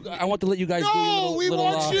doing? I want to let you guys do your No, little, we little,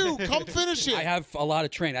 want you. Come finish it. I have a lot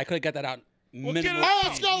of training. I could have got that out. Well, minimum. get it All right, out.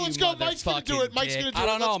 let's go. Let's go. Mike's gonna do it. Mike's dick. gonna do it. I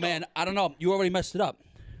don't know, Let's go. man. I don't know. You already messed it up.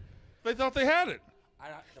 They thought they had it.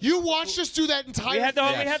 You watched us do that entire We had the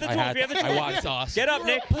thing. we had the I tools. had- We had the I tools. watched. Sauce. Get up,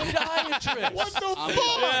 Nick. Podiatrist. What the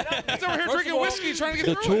fuck? He's over here drinking whiskey trying to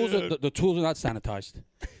The get through tools, it. the tools are not sanitized.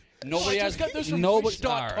 Nobody I has just got those from nobody,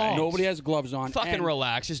 Stock All right. nobody has gloves on. Fucking and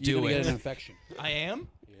relax. Just you're do gonna it. get an infection. I am?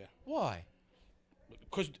 Yeah. Why?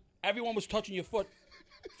 Because everyone was touching your foot.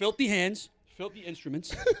 Filthy hands, filthy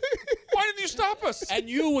instruments, Why didn't you stop us? and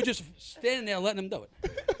you were just standing there letting them do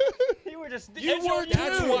it. You were just. You were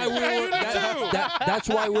That's too. why we were. That's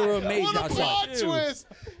why we were amazed What a outside. plot twist.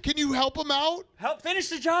 Can you help him out? Help finish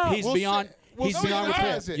the job. He's We'll beyond. sa- we'll He's beyond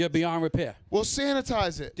repair. sanitize it. You're beyond repair. We'll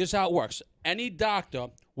sanitize it. This is how it works. Any doctor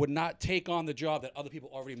would not take on the job that other people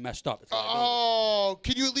already messed up. It's liability. Oh,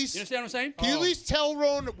 can you at least You understand what I'm saying? can you at least tell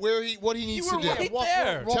Ron what he needs to do? right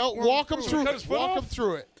there. Walk him through. Cut his foot Walk him off?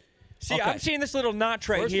 through it. See, Okay. I'm seeing this little notch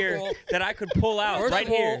right First of here all- that I could pull out First right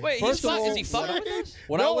of all- here. Wait, First of all, is he fucking with us?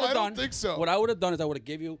 What I No, would I have don't done? think so. What I would have done is I would have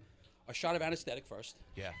give you a shot of anesthetic first.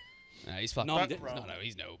 Yeah. Nah, he's fucking. No, he didn't. No,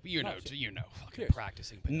 he's no. You're no. You're no fucking Serious.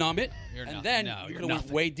 practicing. Numb it, You're and nothing. then No, you you're could have went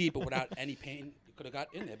nothing. way deeper without any pain. You could have got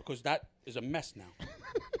in there because that is a mess now.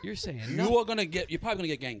 You're saying You no. are gonna get. You're probably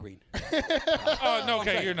gonna get gangrene. Oh, no,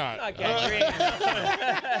 okay, you're not. Not gangrene.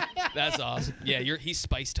 That's awesome. Yeah, he's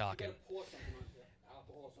spice talking.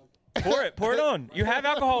 Pour it on. You have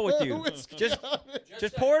alcohol with you.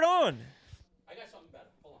 Just pour it on. I got something better.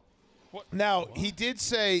 Hold on. Now he did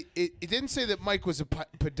say it didn't say that Mike was a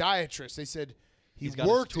podiatrist. They said he He's got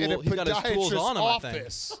his worked in a tool- he's got his tools podiatrist's on him, I think.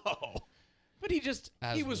 office. But he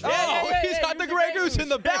was Oh, he's got the Grey Goose in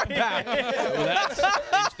the backpack.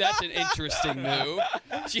 Oh, that's an interesting move.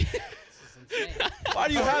 Why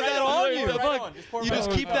do you have that on you? Pour it right on. Just pour it You right just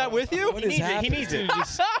on. keep that with you? He needs it. He needs it.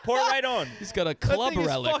 Pour it right on. He's got a That club thing is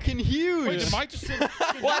relic. fucking huge. Wait, did Mike just say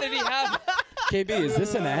Why did he have? KB, is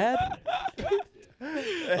this an ad?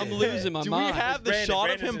 I'm losing my Do mind. we have the Brandon- shot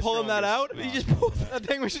Brandon's of him the pulling that out? strongest. He just pulled that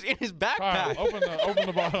thing was just in his Kyle, backpack. open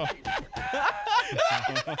the bottle.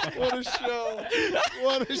 What a show!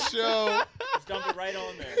 What a show! Just dump it right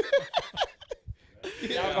on there.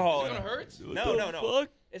 It's alcohol. It's gonna hurt? No.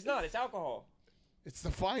 It's not. It's alcohol. It's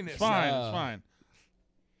the finest. Fine, it's fine.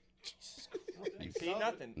 See,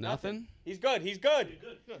 nothing. Nothing? He's good. He's good.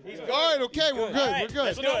 He's All right, okay, we're good. All right, We're good.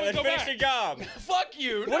 Let's do it. Let's Go finish back. the job. Fuck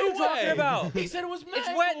you. What are you talking about? He said it was It's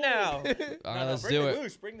wet now. All right, let's bring do the it.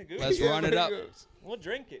 Goose. Bring the goose. Let's run it up. We'll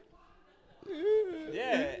drink it.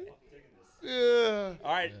 Yeah. Yeah.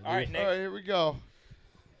 All right, All Nick. right, here we go.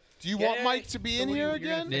 Do you want Mike to be in here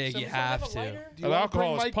again? Yeah, you have to. Do you That want to alcohol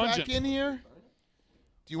bring is Mike pungent. back in here?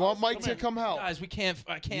 Do you want Mike to come help? Guys, I can't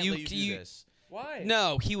let you do this. Why?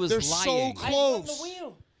 No, he was They're lying. so close.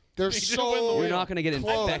 They're so You're not gonna get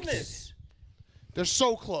close. infected. They're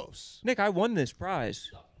so close. Nick, I won this prize.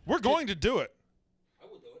 We're going to do it. I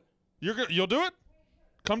will do it. You'll do it?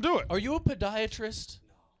 Come do it. Are you a podiatrist?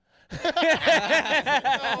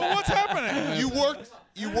 Well, what's happening? You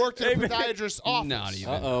worked in a podiatrist's office. Not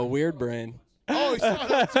even. Uh-oh, weird brain. Oh, it's not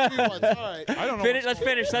that's a new one. All right. I don't know. Finish. Let's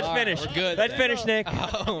finish. Let's All right, finish. we're good Let's then. finish, Nick.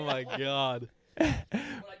 Oh my god. Well,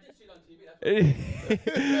 I did see it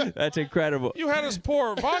on TV. That's incredible. You had us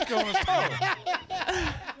pour vodka on his toe.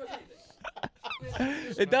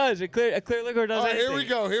 It does. A clear liquor does All right, anything. here we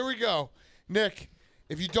go. Here we go. Nick,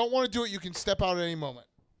 if you don't want to do it, you can step out at any moment.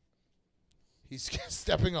 He's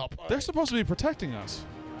stepping up. They're supposed to be protecting us.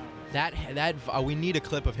 We need a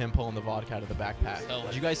clip of him pulling the vodka out of the backpack.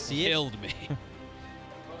 Did you guys see it? Killed me.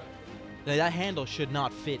 That handle should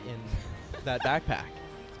not fit in that backpack.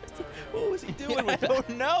 What was he doing? I don't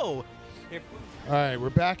know. All right, we're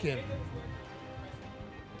back in.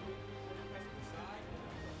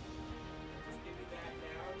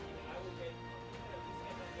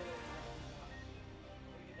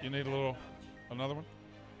 You need another one?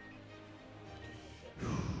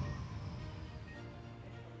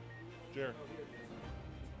 Jared.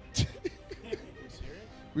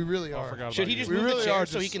 We really Oh, I are. forgot Should about he you. just We move really the are chair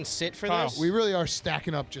so he just- can sit for Kyle. this? We really are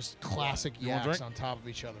stacking up just classic You want a yaks drink? on top of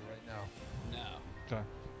each other right now. No. Okay.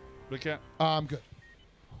 Big cat. I'm good.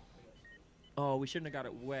 Oh, we shouldn't have got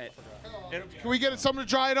it wet. Can we get someone to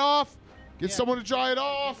dry it off? Get someone to dry it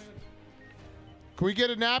off. Can we get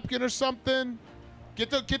a napkin or something? Get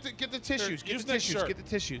the tissues. Get use the Nick's tissues. shirt. Get the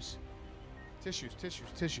tissues.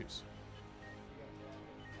 Tissues.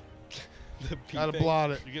 Gotta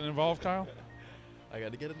blot it. You getting involved, Kyle? I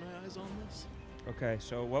got to get my eyes on this. Okay,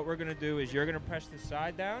 so what we're gonna do is you're gonna press the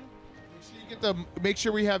side down. Make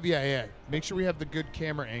sure we have Make sure we have the good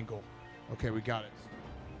camera angle. Okay, we got it.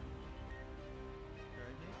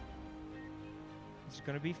 This is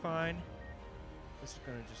gonna be fine. This is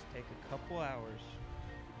gonna just take a couple hours.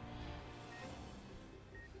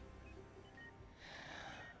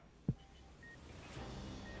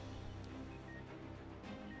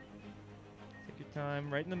 Take your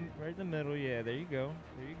time, right in the middle. Yeah, there you go.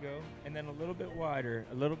 And then a little bit wider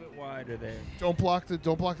there. Don't block the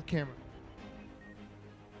camera.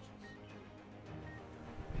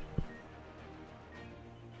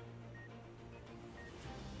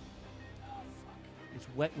 It's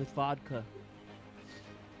wet with vodka.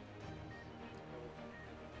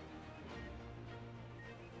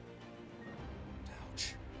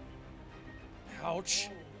 Ouch.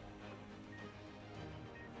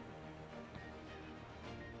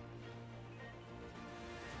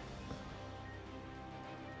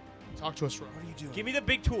 Talk to us, Ron. What are you doing? Give me the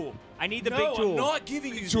big tool. I need the No, big tool. I'm not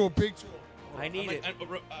giving you. Big tool. I need it.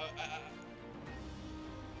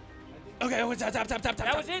 Okay, what's that? Tap.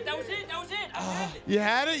 That was it. You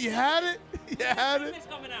had it. You had it. You had it. It's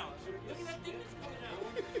coming out. Look at that thing that's coming out.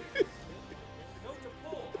 No, to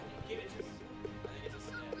pull. Give it to me. I think it's a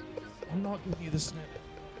snip. I'm not giving you the snip.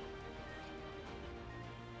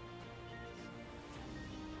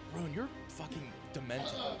 Rone, you're fucking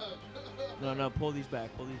demented. No, pull these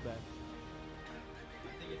back. Pull these back.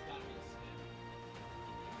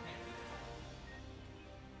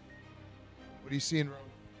 What are you seeing, Rone?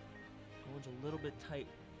 One's a little bit tight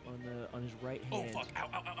on his right hand. Oh fuck! Ow!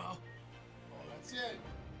 Ow! Ow! Ow! Oh, that's it.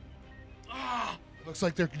 Ah! Looks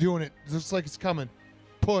like they're doing it. Looks like it's coming.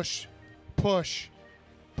 Push. Push.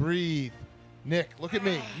 Breathe. Nick, look at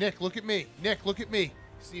me. Nick, look at me. Nick, look at me.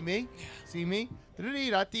 See me? See me? That's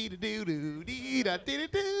the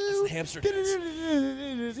hamster dance.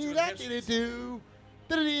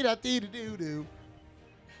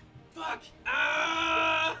 Fuck!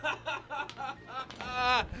 Ah!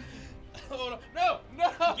 Oh, no!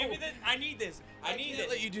 Give me this. I need this. I need it.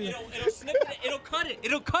 let you do It'll snip it. It'll cut it.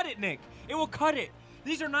 It'll cut it, Nick. It will cut it.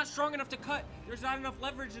 These are not strong enough to cut. There's not enough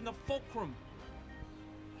leverage in the fulcrum.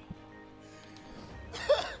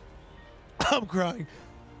 I'm crying.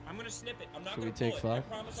 I'm gonna snip it. I'm not Should gonna we take pull it. I 5?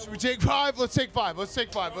 promise I Should we won't. take 5? Let's take 5. Let's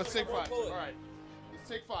take 5. Let's take 5. Let's take 5. Pull All it. right. Let's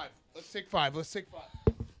take 5. Let's take 5. Let's take 5.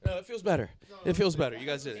 No, it feels better. It feels better. You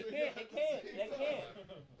guys did It it. can't. It can't. It can't.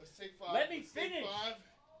 Let's take 5. Let me Let's take finish. 5.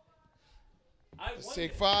 I Let's won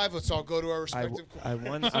take this. 5. Let's all go to our respective.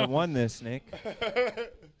 I won this, Nick.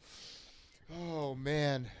 Oh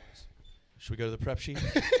man. Should we go to the prep sheet?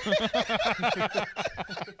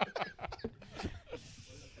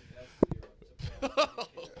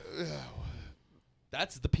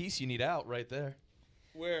 That's the piece you need out right there.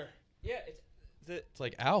 Where? Yeah, It's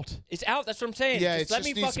like out. it's out. That's what I'm saying. Yeah, Just it let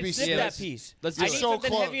just me needs to fucking be snip snipped. that piece. Let's I do need it. So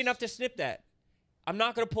something close. heavy enough to snip that. I'm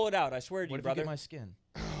not gonna pull it out. I swear to What you, if you brother. get my skin?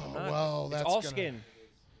 Oh, Not- well, it's that's all gonna, skin.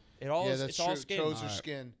 It all Yeah, is. that's It's true. all skin. Toes are Alright.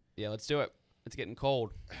 skin. Yeah, let's do it. It's getting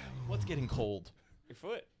cold. What's getting cold? Your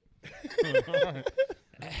foot.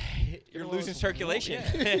 You're losing circulation.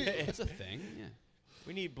 It's a thing. Yeah.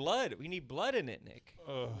 We need blood. We need blood in it, Nick.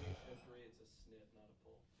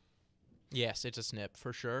 Yes, it's a snip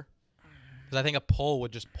for sure. Because I think a pull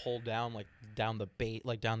would just pull down down the bait,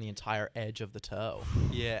 like down the entire edge of the toe.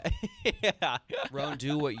 Yeah. Yeah. Rone,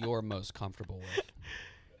 do what you're most comfortable with.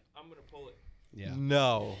 I'm gonna pull it. Yeah.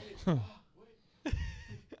 No.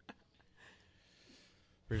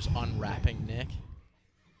 We're just unwrapping Nick,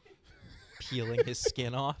 peeling his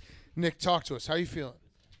skin off. Nick, talk to us. How you feeling?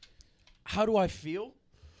 How do I feel?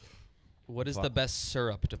 What is Fuck. the best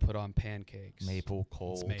syrup to put on pancakes? Maple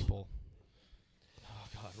cold. It's maple. Oh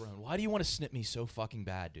God, Rone, why do you want to snip me so fucking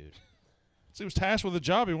bad, dude? So he was tasked with a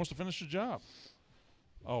job. He wants to finish the job.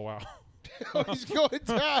 Oh wow. Oh, he's going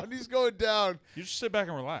down. He's going down. You just sit back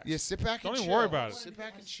and relax. Yeah, sit back Don't and even chill. worry about it. Sit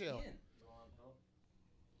back and chill.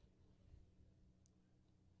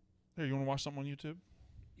 Here, you want to watch something on YouTube?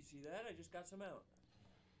 You see that? I just got some out.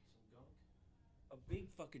 Some gunk. A big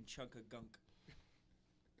fucking chunk of gunk.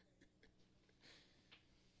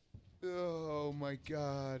 Oh my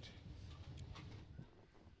God.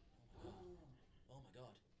 Oh my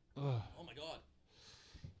god. Oh my god.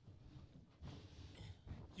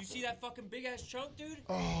 You see that fucking big ass chunk, dude?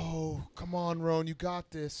 Oh, come on, Rone. You got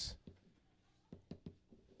this.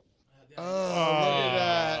 Oh, Oh, look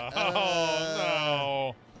at that.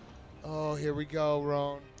 no. Oh, here we go,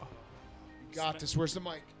 Rone. You got this. Where's the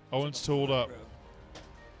mic? Owen's tooled up.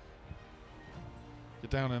 Get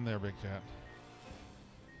down in there, big cat.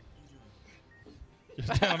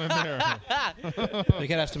 Get down in there. The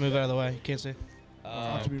cat has to move out of the way. You can't see.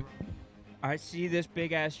 I see this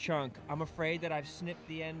big ass chunk. I'm afraid that I've snipped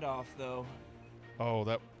the end off though. Oh,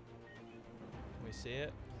 that. Can we see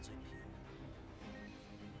it?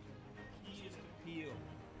 Easiest to peel.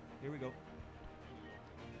 Here we go.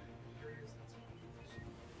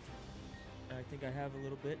 I think I have a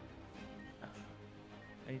little bit.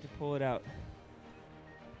 I need to pull it out.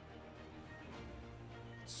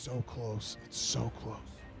 It's so close. It's so close.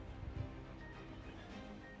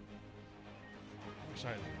 I'm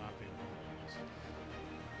excited to not be around this.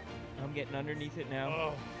 I'm getting underneath it now.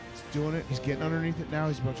 Oh. He's doing it. He's getting underneath it now.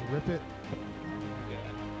 He's about to rip it.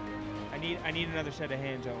 I need another set of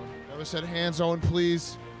hands, Owen. Another set of hands, Owen,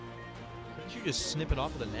 please. Couldn't you just snip it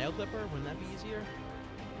off with a nail clipper? Wouldn't that be easier?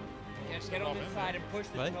 Yeah, get on this side and push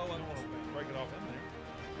the What? toe up. Break it off in there.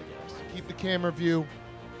 Keep the camera view.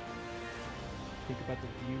 Think about the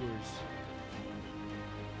viewers.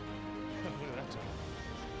 Look at that toe.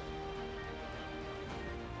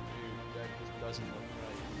 Dude, that just doesn't look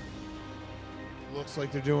right. Looks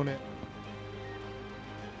like they're doing it.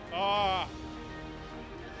 Ah.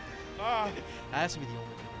 Ah. That has to be the only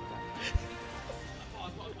thing.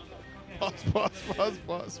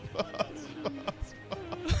 Pause.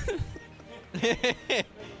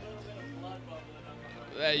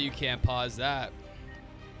 You can't pause that.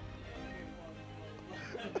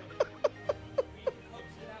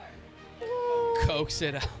 Coax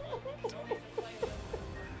it out.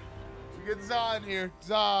 We get Za in here.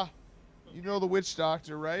 Za, you know the witch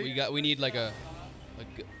doctor, right? We need like a.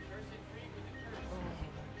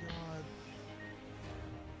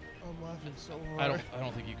 I'm laughing so hard. I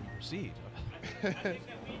don't think you can proceed.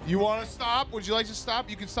 You want to stop? Would you like to stop?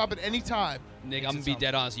 You can stop at any time. Nick, I'm gonna be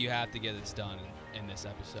dead honest. You have to get this done in this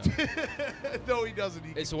episode. No, he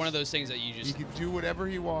doesn't. It's one of those things that you just. He can do whatever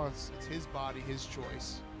he wants. It's his body, his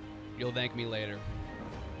choice. You'll thank me later.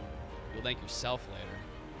 You'll thank yourself later.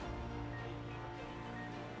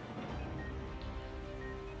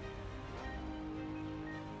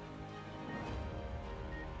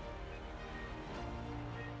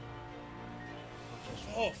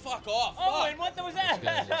 Oh, fuck off. Oh, and what was that?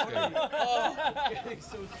 Oh, I'm getting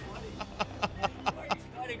so sweaty. Why are you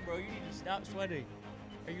sweating, bro? You need to stop sweating.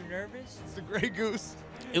 Are you nervous? It's the Grey Goose.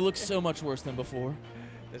 It looks so much worse than before.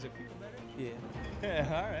 Does it feel better? Yeah.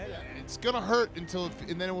 All right. It's gonna hurt until,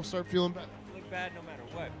 and then it will start feeling better. Look bad no matter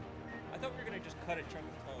what. I thought we were gonna just cut a chunk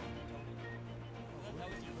of toe. That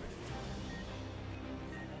was the original.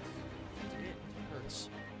 It hurts.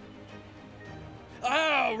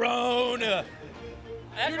 Oh, Rone!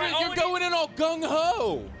 You're going in all gung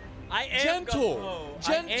ho. I am gentle. gung-ho.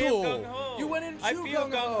 Gentle. I am gung-ho. You went in too I feel gung-ho.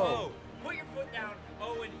 gung-ho. Put your foot down,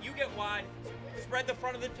 Owen. You get wide. Spread the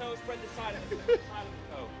front of the toe. Spread the side of the toe.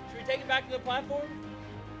 Should we take it back to the platform?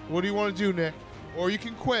 What do you want to do, Nick? Or you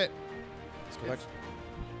can quit. Let's go back.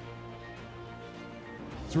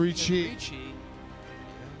 3 cheat.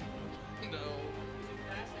 No.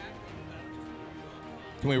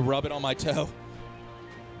 Can we rub it on my toe?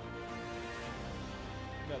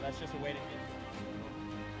 No, that's just a way to get.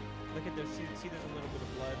 Look at this. See, there's a little bit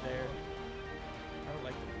of blood there. I don't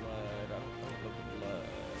like the blood. I don't love the blood.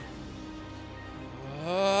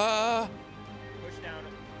 Push down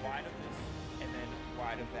wide of this and then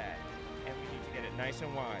wide of that. And we need to get it nice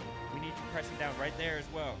and wide. We need to press it down right there as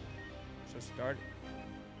well. So start.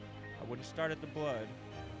 I wouldn't start at the blood.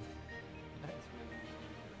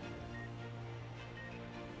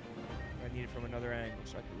 I need it from another angle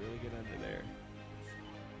so I can really get under there.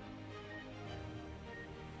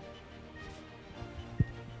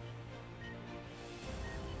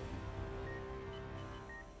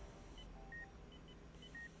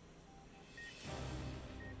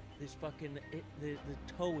 This fucking the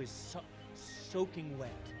toe is soaking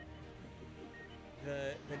wet.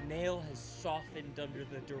 The nail has softened under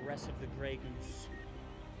the duress of the Grey Goose,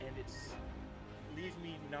 and it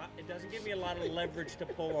doesn't give me a lot of leverage to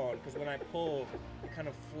pull on, because when I pull, it kind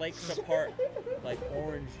of flakes apart like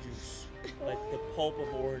orange juice, like the pulp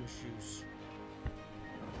of orange juice.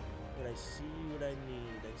 But I see what I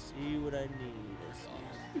need. I see what I need. I see.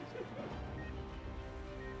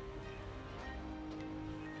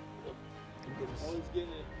 Always getting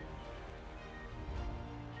it.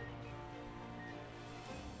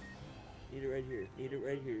 Need it right here. Need it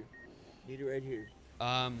right here. Need it right here.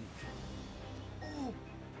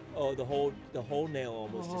 Oh, the whole nail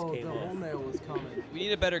almost just came off. The whole nail was coming. We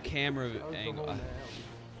need a better camera angle.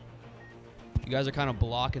 You guys are kind of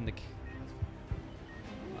blocking the.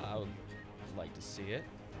 I would like to see it.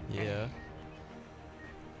 Yeah.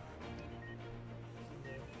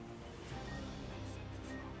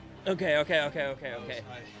 Okay.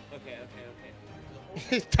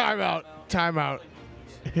 Time out.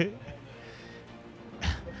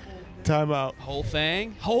 Whole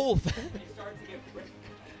thing?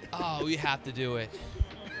 Oh, we have to do it.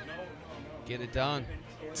 Get it done.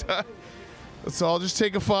 Let's all just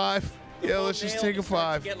take a 5. Yeah, let's just take a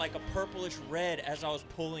 5. To get like a purplish red as I was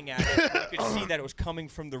pulling at it. You could see that it was coming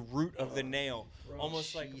from the root of the nail,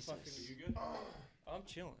 almost like a fucking. You good? I'm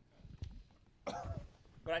chilling.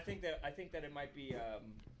 But I think that it might be.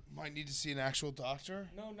 Might need to see an actual doctor.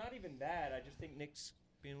 No, not even that. I just think Nick's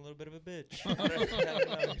being a little bit of a bitch. I don't know,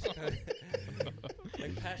 just kinda,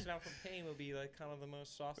 like passing out from pain would be like kind of the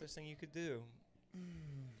most softest thing you could do.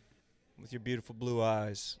 With your beautiful blue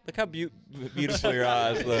eyes. Look how beautiful your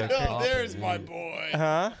eyes look. Oh, there's my boy.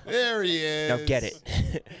 Huh? There he is. Now get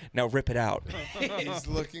it. Now rip it out. He's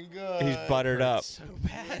looking good. He's buttered up. So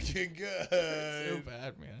bad. Looking good. So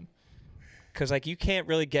bad, man. Because, like, you can't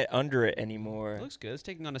really get under it anymore. It looks good. It's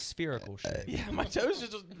taking on a spherical shape. Yeah, my toes are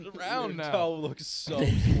just round now. Toe looks so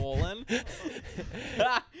swollen.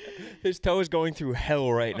 His toe is going through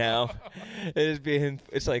hell right now.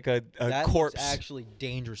 It's like a that corpse. Looks actually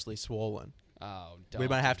dangerously swollen. Oh, we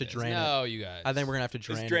might have to drain it. No, you guys. I think we're gonna have to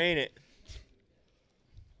drain Just it. drain it.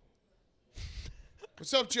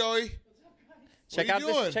 What's up, Joey? Check what are out you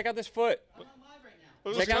this. doing? Check out this foot.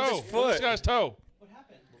 Look at Check this out toe. this Look at foot. this guy's toe.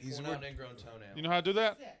 He's an ingrown toenail. You know how to do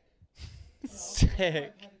that?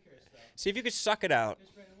 Sick. See if you could suck it out.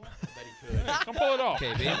 Come pull it off.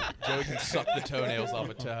 Okay, Joey can suck the toenails off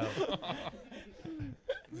a toe.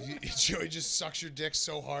 Joey just sucks your dick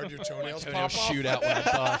so hard your toenails pop Toenails off. shoot out when I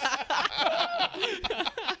bust.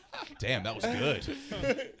 Damn, that was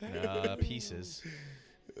good. Pieces.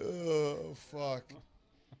 Oh fuck.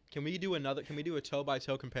 Can we do another? Can we do a toe by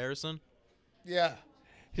toe comparison? Yeah.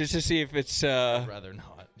 Just to see if it's. I'd rather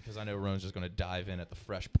not, because I know Rone's just going to dive in at the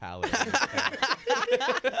fresh palate.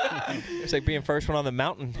 It's like being first one on the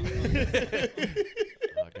mountain.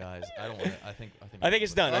 Guys, I don't want to. I think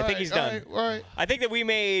it's done. I think he's done. All right. I think that we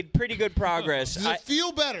made pretty good progress. Does it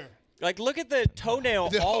feel better? Like, look at the toenail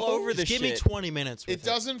all over the Give shit. me 20 minutes. It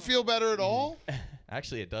doesn't feel better at all?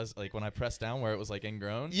 Actually, it does. Like when I pressed down where it was like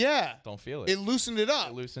ingrown. Yeah. Don't feel it. It loosened it up.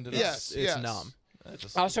 It loosened it Yes, up. yes. It's numb.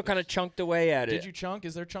 I also kind of chunked away at it. Did you chunk?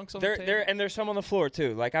 Is there chunks on There, the table? and there's some on the floor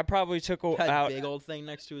too. Like I probably took That out. big old thing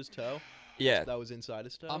next to his toe. Yeah. That was inside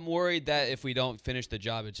his toe. I'm worried that if we don't finish the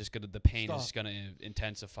job, it's just the pain is just gonna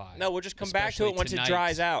intensify. No, we'll just come back to it Especially once tonight. it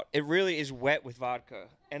dries out. It really is wet with vodka,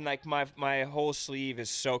 and like my whole sleeve is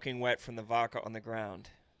soaking wet from the vodka on the ground.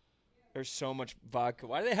 There's so much vodka.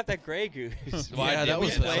 Why do they have that Grey Goose? Why Yeah, did that we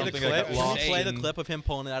was play something the like clip? that Can long we play the Saying- clip of him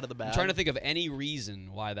pulling it out of the bag? I'm trying to think of any reason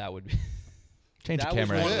why that would be. Change That the was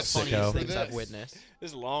camera one of angle, the funniest sicko. things I've witnessed.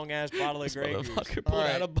 This long ass bottle of Grey Goose. All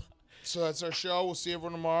right. So that's our show. We'll see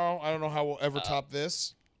everyone tomorrow. I don't know how we'll ever top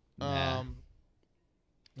this. Nah.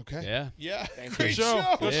 Okay. Yeah. Yeah. Thank Great you.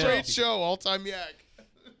 show. Good Great show. All-time yak.